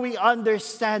 Now we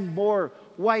understand more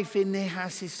why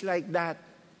Phinehas is like that.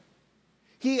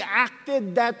 He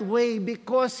acted that way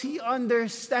because he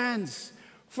understands,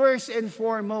 first and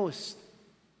foremost,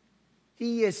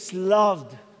 he is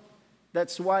loved.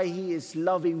 That's why he is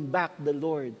loving back the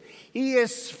Lord. He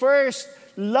is first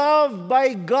loved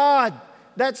by God.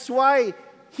 That's why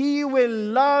he will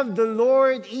love the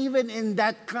Lord even in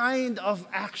that kind of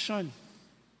action.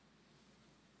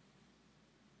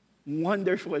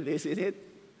 Wonderful, isn't it?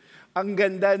 Ang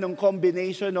ganda ng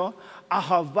combination, no?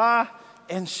 Ahava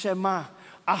and Shema.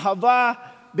 Ahava,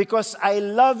 because I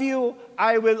love you,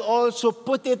 I will also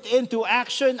put it into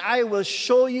action. I will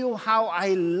show you how I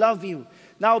love you.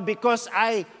 Now, because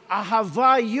I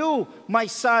ahava you, my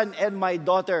son and my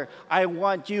daughter, I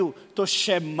want you to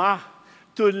Shema,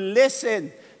 to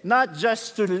listen. Not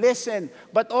just to listen,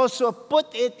 but also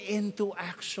put it into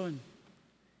action.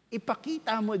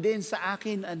 Ipakita mo din sa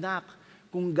akin, anak,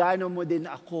 kung gaano mo din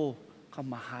ako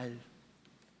kamahal.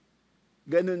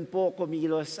 Ganun po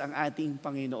kumilos ang ating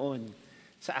Panginoon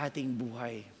sa ating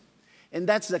buhay. And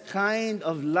that's the kind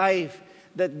of life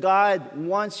that God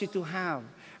wants you to have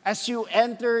as you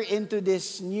enter into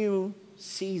this new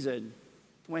season,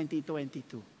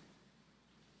 2022.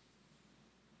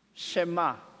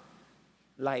 Shema,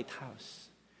 Lighthouse.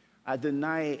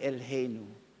 Adonai Eloheinu,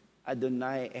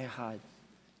 Adonai Echad.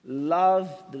 Love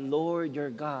the Lord your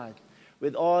God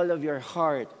with all of your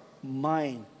heart,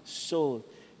 mind, soul,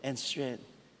 and strength.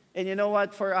 And you know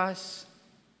what, for us,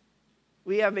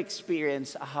 we have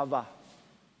experienced ahava.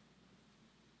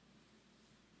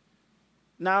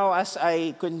 Now, as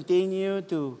I continue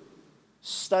to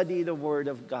study the Word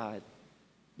of God,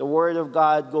 the Word of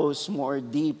God goes more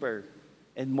deeper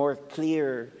and more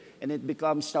clear, and it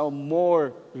becomes now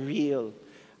more real.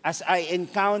 As I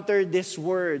encounter this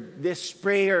word, this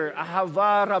prayer,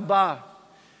 ahava rabbah,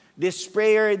 this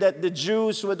prayer that the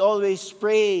Jews would always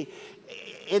pray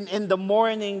in the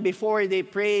morning before they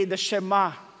pray the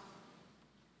Shema.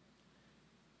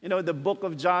 You know, the book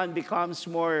of John becomes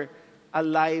more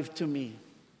alive to me.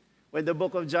 When the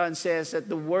book of John says that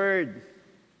the Word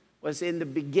was in the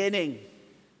beginning,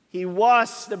 He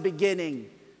was the beginning.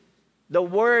 The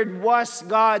Word was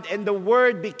God, and the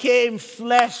Word became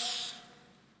flesh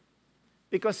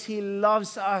because He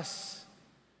loves us.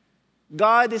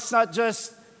 God is not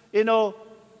just,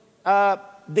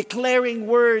 declaring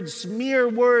words, mere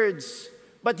words,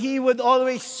 but He would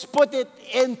always put it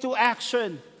into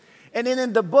action. And then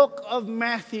in the book of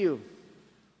Matthew,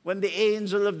 when the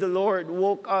angel of the Lord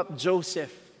woke up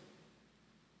Joseph,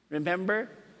 remember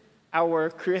our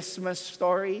Christmas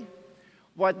story?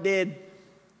 What did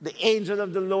the angel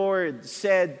of the Lord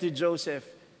said to Joseph?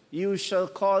 You shall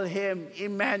call him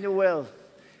Emmanuel,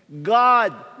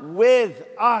 God with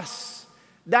us.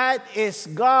 That is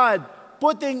God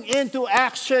putting into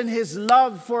action His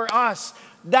love for us.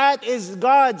 That is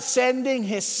God sending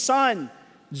His Son,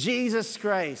 Jesus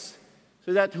Christ,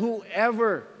 so that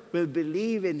whoever will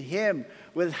believe in Him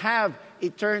will have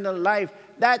eternal life.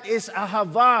 That is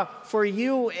ahava for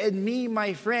you and me,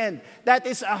 my friend. That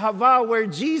is ahava where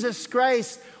Jesus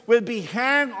Christ will be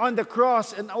hanged on the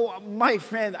cross. And oh, my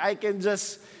friend, I can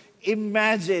just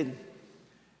imagine.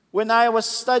 When I was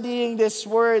studying this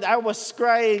word, I was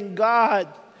crying, God,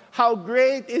 how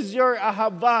great is your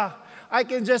ahava. I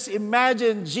can just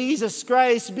imagine Jesus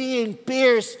Christ being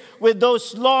pierced with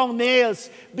those long nails,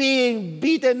 being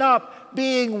beaten up,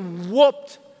 being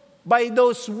whooped by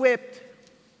those whipped.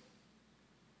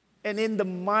 And in the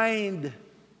mind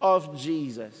of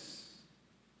Jesus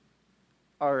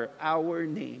are our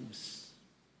names.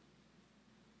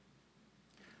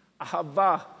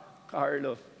 Ahava,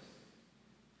 Carlo.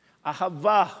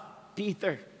 Ahava,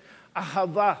 Peter.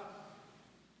 Ahava,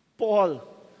 Paul.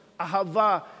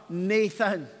 Ahava,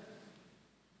 Nathan.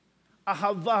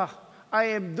 Ahava, I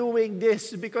am doing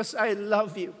this because I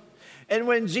love you. And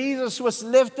when Jesus was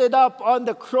lifted up on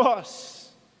the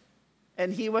cross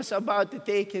and he was about to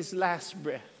take his last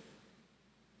breath,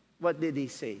 what did he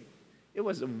say? It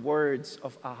was words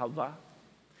of Ahava.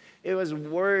 It was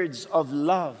words of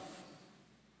love.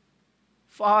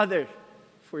 Father,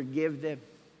 forgive them,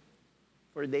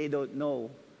 for they don't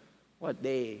know what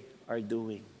they are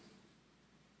doing.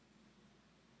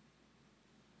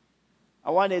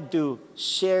 I wanted to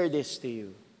share this to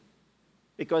you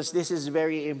because this is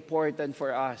very important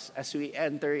for us as we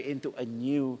enter into a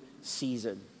new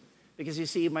season. Because you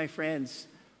see, my friends,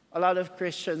 a lot of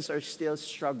Christians are still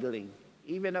struggling,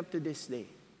 even up to this day.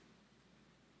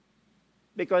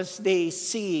 Because they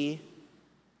see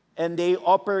and they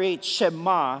operate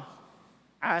Shema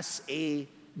as a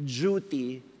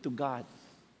duty to God.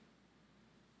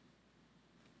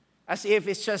 As if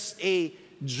it's just a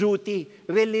duty,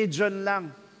 religion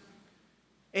lang.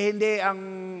 Eh hindi,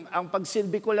 ang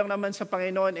pagsilbi ko lang naman sa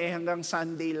Panginoon hanggang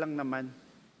Sunday lang naman.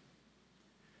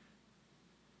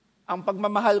 Ang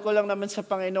pagmamahal ko lang naman sa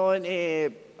Panginoon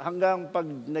hanggang pag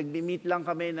nag-meet lang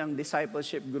kami ng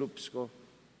discipleship groups ko.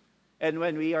 And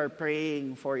when we are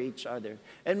praying for each other.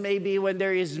 And maybe when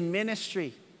there is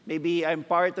ministry, maybe I'm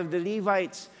part of the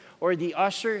Levites or the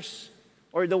ushers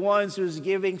or the ones who's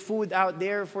giving food out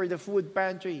there for the food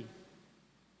pantry.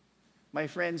 My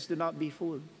friends, do not be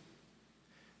fooled.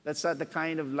 That's not the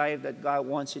kind of life that God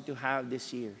wants you to have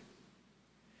this year.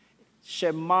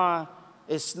 Shema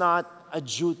is not a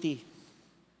duty.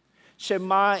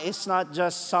 Shema is not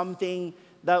just something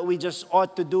that we just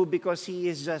ought to do because He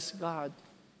is just God.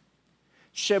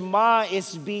 Shema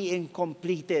is being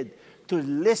completed to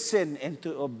listen and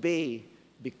to obey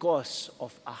because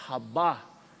of Ahava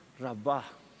Rabbah.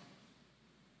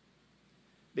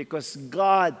 Because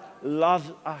God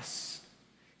loved us.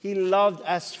 He loved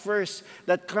us first.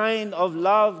 That kind of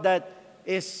love that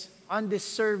is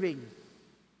undeserving.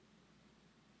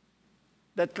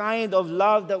 That kind of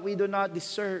love that we do not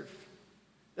deserve.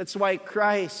 That's why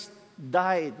Christ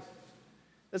died.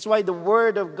 That's why the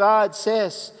Word of God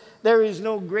says, there is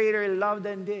no greater love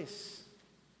than this.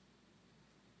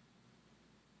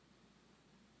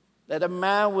 That a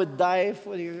man would die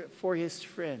for his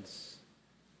friends.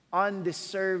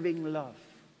 Undeserving love.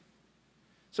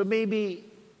 So maybe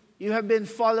you have been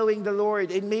following the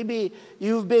Lord and maybe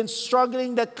you've been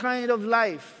struggling that kind of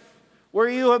life where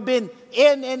you have been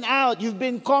in and out. You've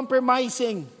been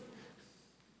compromising.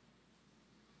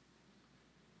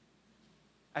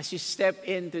 As you step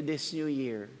into this new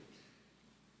year,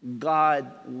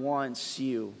 God wants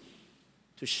you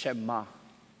to Shema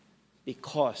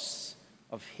because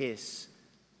of His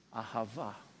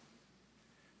Ahava.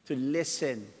 To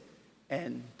listen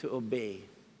and to obey.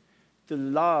 To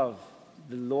love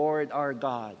the Lord our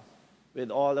God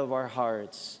with all of our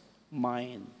hearts,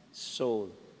 mind, soul,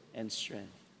 and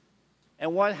strength.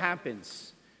 And what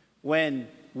happens when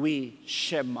we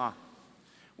Shema?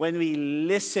 When we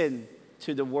listen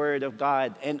to the Word of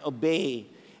God and obey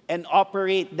and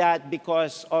operate that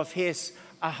because of His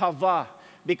Ahava,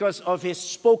 because of His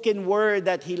spoken word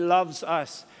that He loves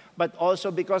us, but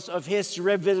also because of His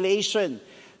revelation,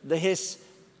 His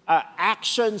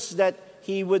actions that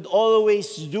He would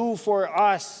always do for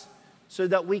us so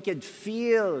that we could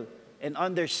feel and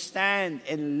understand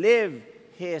and live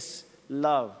His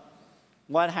love.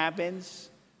 What happens?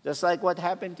 Just like what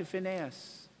happened to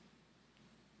Phinehas.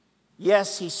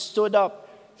 Yes, he stood up.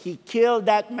 He killed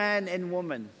that man and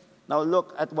woman. Now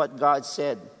look at what God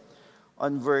said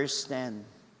on verse 10.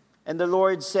 And the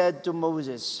Lord said to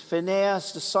Moses,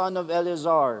 Phinehas, the son of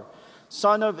Eleazar,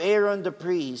 son of Aaron the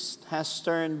priest, has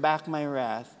turned back my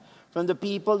wrath from the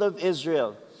people of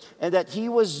Israel, and that he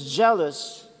was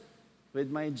jealous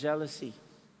with my jealousy.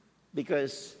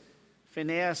 Because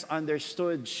Phinehas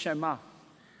understood Shema.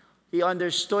 He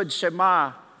understood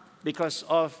Shema because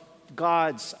of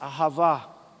God's Ahava.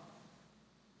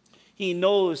 He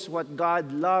knows what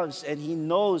God loves and he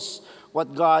knows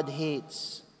what God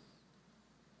hates.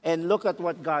 And look at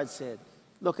what God said.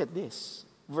 Look at this.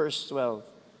 Verse 12.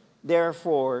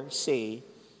 Therefore say,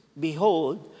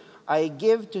 behold, I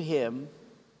give to him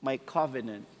my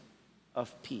covenant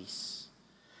of peace.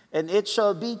 And it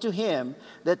shall be to him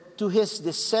that to his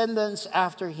descendants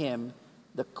after him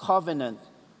the covenant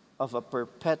of a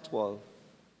perpetual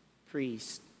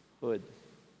priesthood.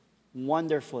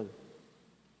 Wonderful.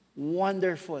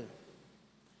 Wonderful.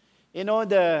 You know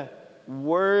the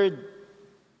word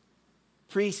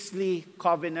priestly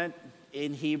covenant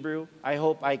in Hebrew? I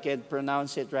hope I can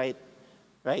pronounce it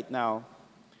right now.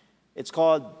 It's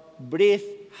called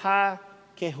Brit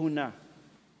HaKehuna.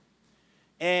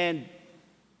 And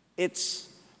It's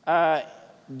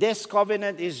this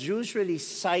covenant is usually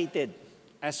cited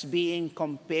as being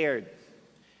compared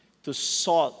to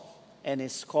salt and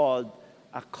is called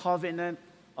a covenant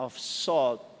of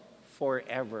salt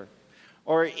forever.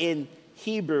 Or in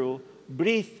Hebrew,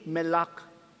 Brith Melach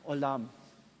Olam.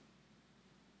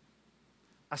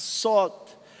 A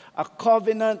salt, a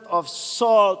covenant of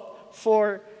salt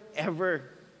forever.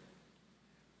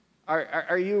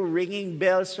 Are you ringing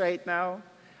bells right now?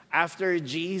 After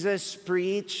Jesus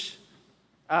preached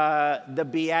the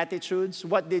Beatitudes,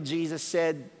 what did Jesus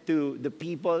said to the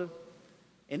people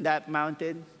in that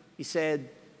mountain? He said,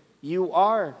 "You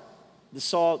are the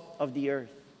salt of the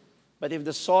earth. But if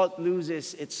the salt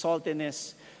loses its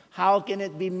saltiness, how can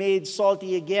it be made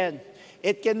salty again?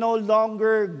 It can no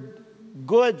longer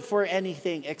good for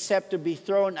anything except to be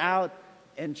thrown out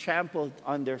and trampled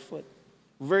underfoot."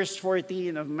 Verse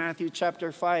 14 of Matthew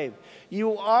chapter 5.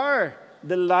 You are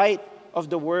the light of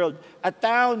the world. A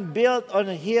town built on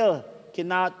a hill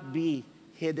cannot be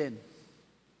hidden.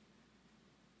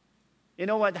 You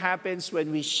know what happens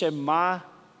when we Shema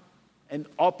and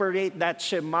operate that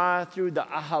Shema through the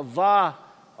ahava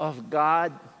of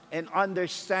God and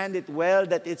understand it well,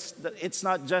 that it's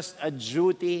not just a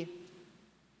duty.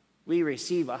 We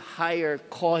receive a higher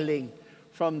calling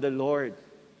from the Lord.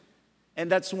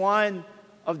 And that's one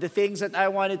of the things that I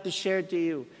wanted to share to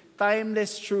you.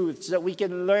 Timeless truths that we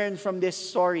can learn from this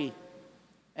story.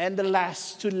 And the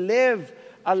last, to live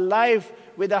a life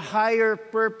with a higher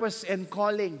purpose and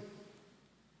calling.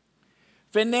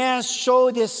 Phinehas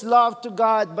showed his love to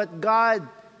God, but God,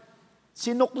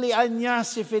 sinuklian niya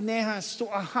si Phinehas to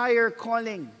a higher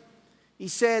calling. He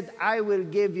said, "I will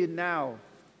give you now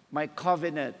my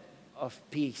covenant of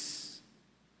peace."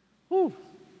 Whew.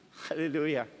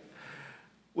 Hallelujah.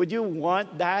 Would you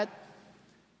want that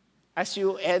as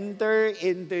you enter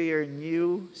into your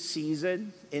new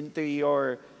season, into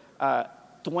your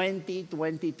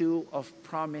 2022 of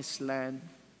Promised Land?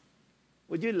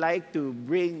 Would you like to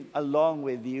bring along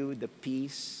with you the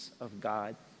peace of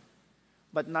God?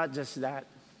 But not just that,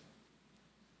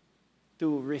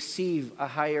 to receive a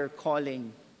higher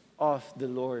calling of the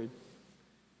Lord.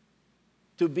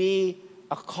 To be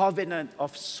a covenant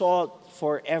of salt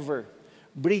forever.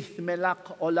 Brith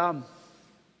Melach Olam.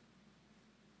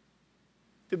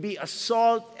 To be a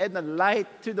salt and a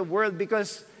light to the world,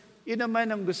 because yun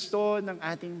naman ang gusto ng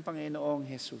ating Panginoong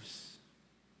Jesus.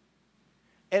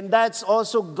 And that's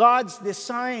also God's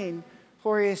design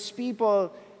for His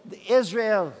people,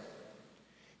 Israel.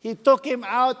 He took him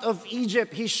out of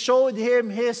Egypt. He showed him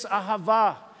His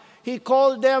ahava. He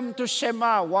called them to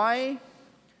Shema. Why?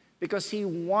 Because He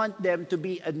wants them to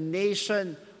be a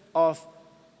nation of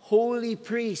holy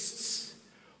priests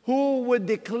who would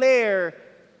declare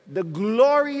the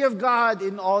glory of God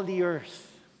in all the earth.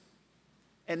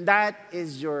 And that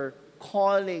is your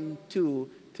calling to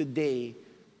today,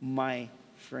 my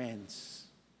friends.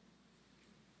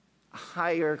 A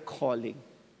higher calling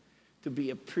to be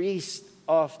a priest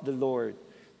of the Lord,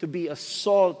 to be a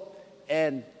salt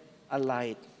and a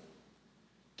light,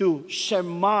 to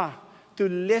Shema, to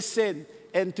listen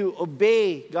and to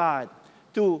obey God,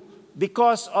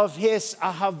 because of His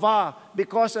ahava,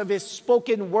 because of His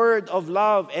spoken word of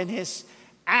love and His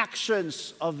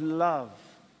actions of love.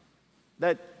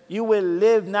 That you will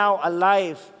live now a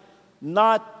life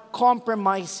not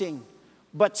compromising,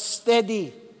 but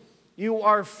steady. You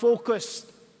are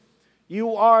focused.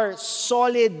 You are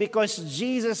solid because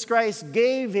Jesus Christ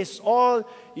gave His all.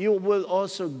 You will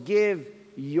also give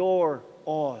your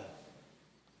all.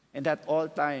 And at all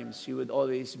times, you would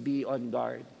always be on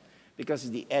guard,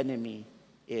 because the enemy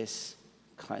is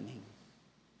cunning.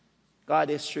 God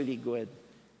is truly good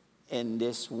in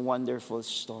this wonderful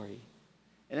story.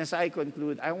 And as I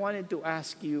conclude, I wanted to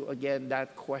ask you again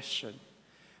that question.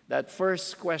 That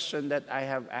first question that I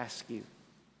have asked you.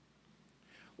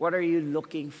 What are you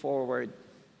looking forward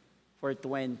for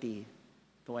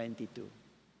 2022?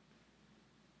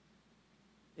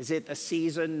 Is it a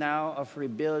season now of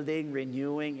rebuilding,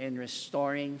 renewing, and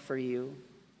restoring for you?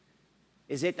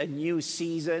 Is it a new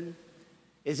season?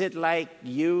 Is it like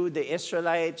you, the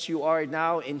Israelites, you are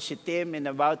now in Shittim and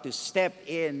about to step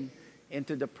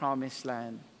into the Promised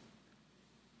Land?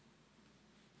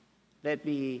 Let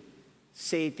me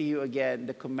say to you again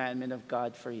the commandment of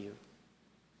God for you.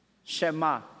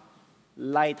 Shema,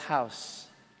 lighthouse.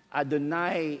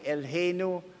 Adonai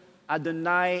Eloheinu,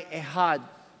 Adonai Ehad.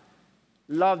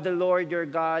 Love the Lord your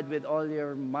God with all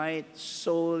your might,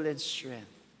 soul, and strength.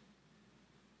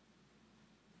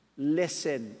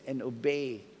 Listen and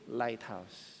obey,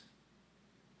 lighthouse.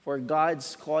 For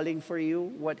God's calling for you,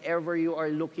 whatever you are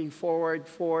looking forward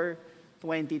for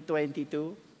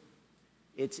 2022,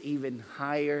 It's even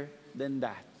higher than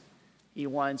that. He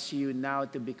wants you now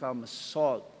to become a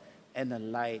salt and a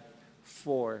light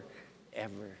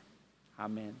forever.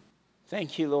 Amen.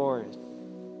 Thank you, Lord.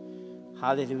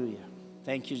 Hallelujah.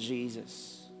 Thank you,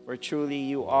 Jesus. For truly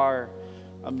you are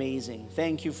amazing.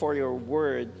 Thank you for your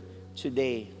word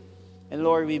today. And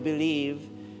Lord, we believe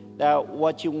that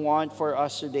what you want for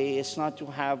us today is not to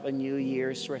have a New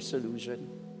Year's resolution,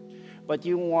 but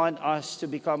you want us to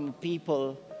become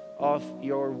people of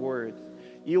your word.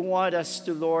 You want us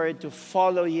to, Lord, to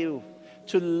follow you,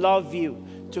 to love you,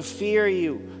 to fear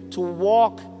you, to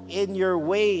walk in your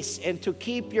ways, and to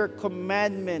keep your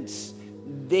commandments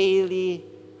daily,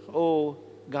 oh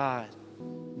God.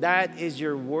 That is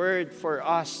your word for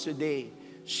us today.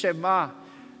 Shema,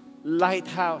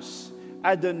 Lighthouse,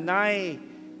 Adonai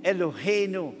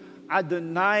Eloheinu,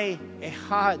 Adonai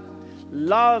Echad.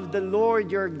 Love the Lord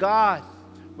your God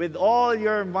with all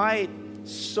your might,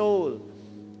 soul,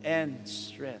 and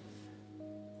strength.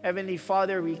 Heavenly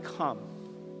Father, we come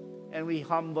and we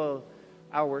humble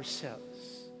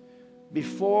ourselves.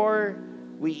 Before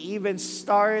we even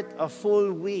start a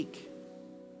full week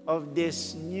of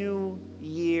this new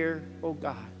year, oh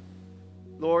God,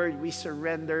 Lord, we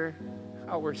surrender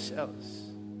ourselves.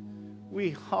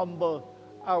 We humble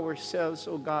ourselves,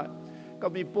 oh God.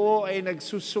 Kami po ay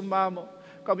nagsusumamo.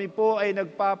 Kami po ay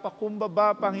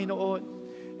nagpapakumbaba,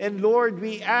 Panginoon. And Lord,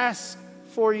 we ask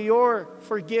for your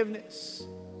forgiveness.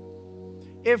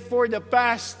 If for the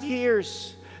past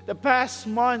years, the past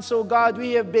months, oh God,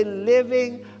 we have been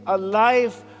living a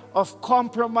life of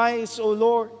compromise, oh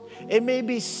Lord. And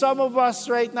maybe some of us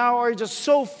right now are just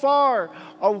so far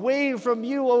away from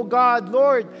you, oh God.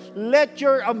 Lord, let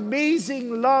your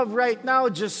amazing love right now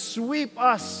just sweep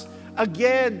us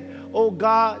again, oh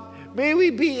God. May we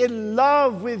be in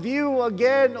love with you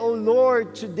again, oh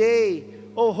Lord, today.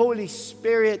 Oh Holy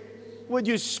Spirit, would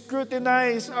you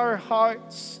scrutinize our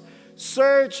hearts,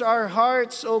 search our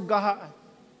hearts, oh God,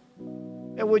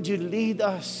 and would you lead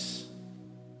us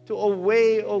to a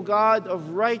way, oh God, of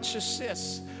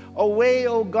righteousness, a way,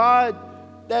 oh God,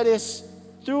 that is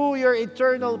through your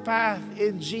eternal path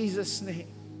in Jesus' name.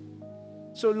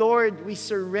 So Lord, we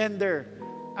surrender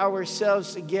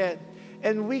ourselves again,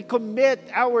 and we commit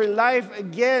our life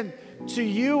again to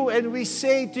you, and we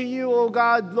say to you, oh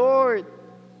God, Lord,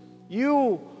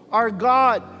 you are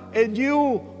God, and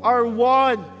you are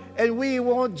one, and we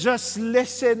won't just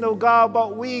listen, oh God,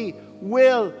 but we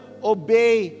will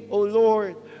obey, oh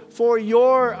Lord, for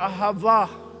your ahava,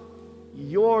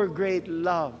 your great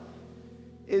love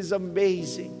is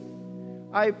amazing.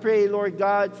 I pray, Lord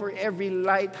God, for every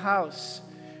lighthouse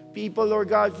people, Lord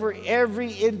God, for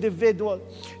every individual,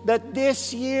 that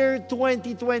this year,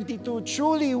 2022,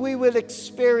 truly we will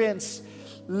experience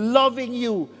loving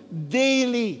you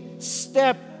daily,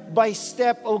 step by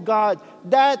step, oh God.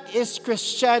 That is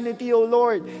Christianity, oh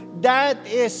Lord. That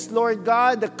is, Lord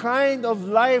God, the kind of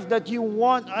life that you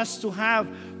want us to have,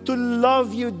 to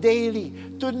love you daily,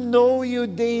 to know you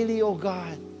daily, oh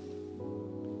God.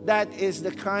 That is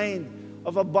the kind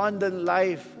of abundant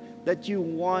life that you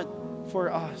want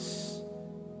for us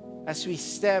as we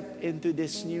step into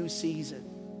this new season.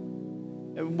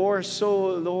 And more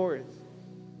so, Lord,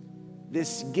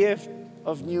 this gift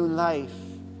of new life,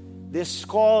 this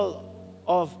call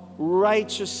of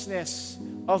righteousness,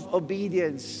 of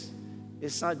obedience,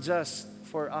 is not just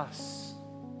for us.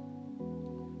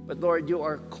 But Lord, you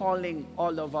are calling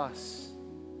all of us,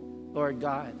 Lord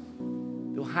God,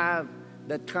 to have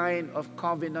that kind of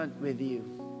covenant with you.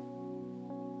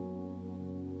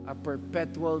 A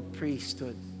perpetual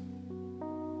priesthood.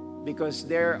 Because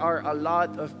there are a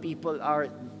lot of people out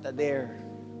there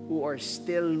who are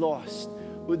still lost,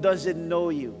 who doesn't know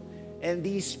you. And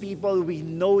these people, we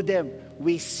know them.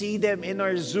 We see them in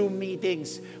our Zoom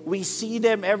meetings. We see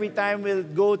them every time we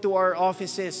go to our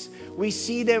offices. We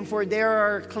see them for they are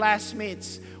our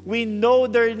classmates. We know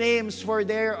their names for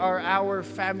they are our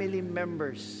family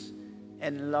members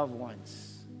and loved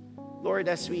ones. Lord,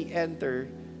 as we enter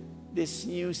this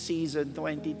new season,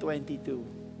 2022,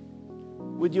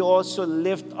 would you also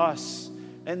lift us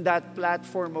in that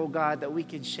platform, oh God, that we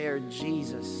can share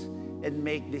Jesus and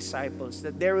make disciples,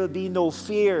 that there will be no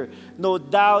fear, no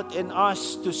doubt in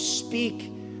us to speak,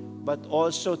 but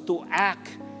also to act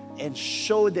and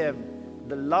show them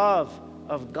the love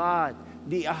of God,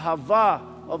 the ahava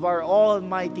of our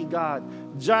Almighty God,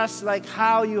 just like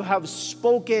how you have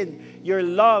spoken your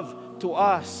love to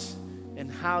us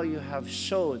and how you have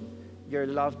shown your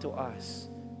love to us,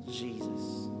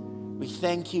 Jesus. We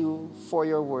thank you for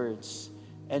your words,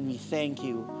 and we thank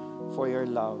you for your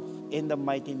love. In the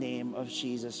mighty name of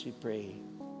Jesus we pray.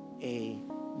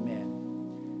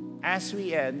 Amen. as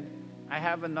we end, I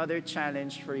have another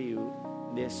challenge for you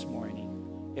this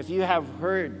morning. If you have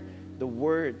heard the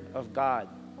Word of God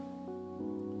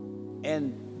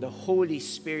and the Holy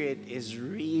Spirit is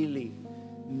really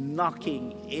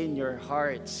knocking in your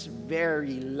hearts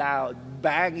very loud,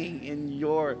 banging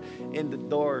in the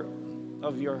door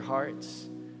of your hearts,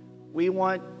 we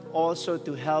want also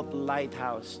to help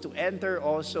Lighthouse to enter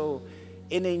also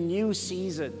in a new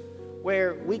season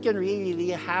where we can really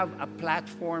have a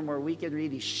platform where we can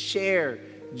really share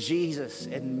Jesus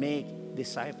and make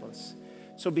disciples.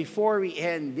 So before we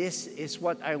end, this is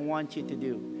what I want you to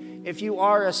do. If you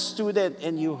are a student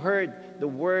and you heard the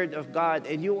Word of God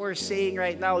and you are saying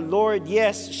right now, Lord,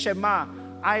 yes, Shema,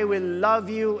 I will love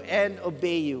you and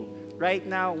obey you. Right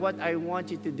now, what I want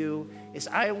you to do is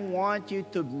I want you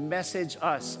to message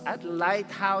us at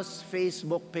Lighthouse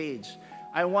Facebook page.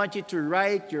 I want you to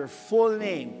write your full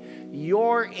name,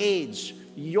 your age,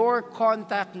 your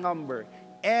contact number,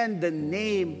 and the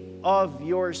name of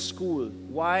your school.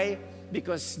 Why?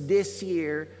 Because this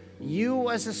year, you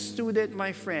as a student,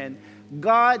 my friend,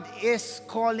 God is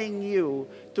calling you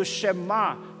to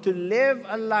Shema, to live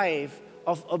a life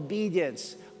of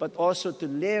obedience, but also to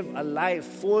live a life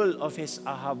full of His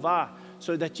ahava,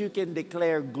 so that you can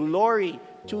declare glory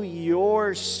to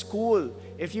your school.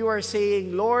 If you are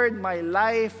saying, Lord, my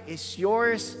life is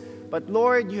yours, but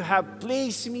Lord, you have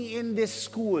placed me in this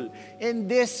school, in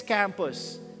this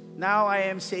campus. Now I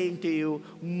am saying to you,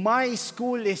 my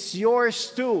school is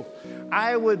yours too.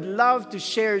 I would love to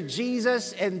share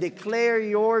Jesus and declare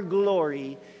your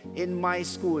glory in my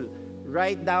school.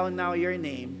 Write down now your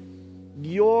name,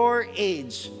 your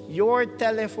age, your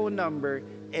telephone number,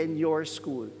 and your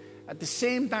school. At the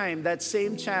same time, that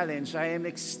same challenge, I am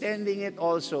extending it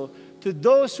also to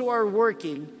those who are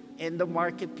working in the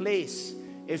marketplace.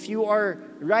 If you are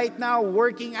right now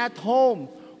working at home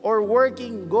or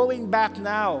going back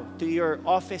now to your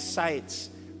office sites,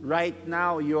 write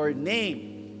now your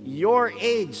name, your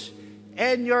age,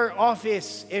 and your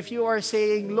office. If you are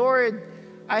saying, Lord,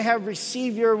 I have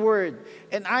received your word,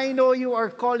 and I know you are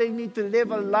calling me to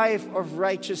live a life of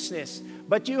righteousness,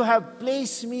 but you have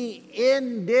placed me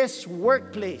in this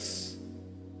workplace.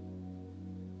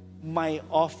 My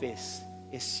office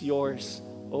is yours,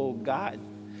 oh God.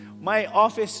 My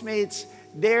office mates,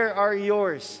 there are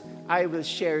yours. I will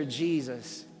share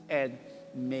Jesus and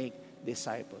make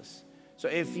disciples. So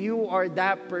if you are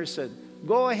that person,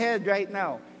 go ahead right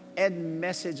now and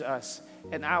message us.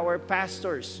 And our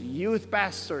pastors, youth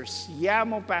pastors,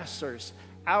 YAMO pastors,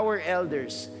 our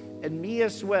elders, and me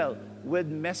as well,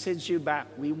 would message you back.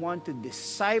 We want to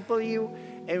disciple you,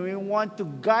 and we want to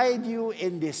guide you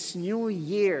in this new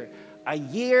year, a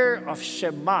year of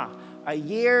Shema, a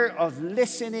year of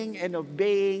listening and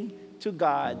obeying to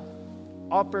God,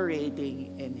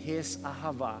 operating in His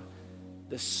ahava,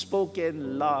 the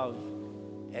spoken love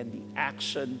and the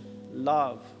action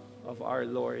love of our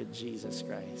Lord Jesus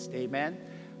Christ. Amen.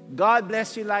 God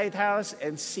bless you, Lighthouse,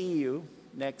 and see you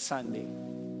next Sunday.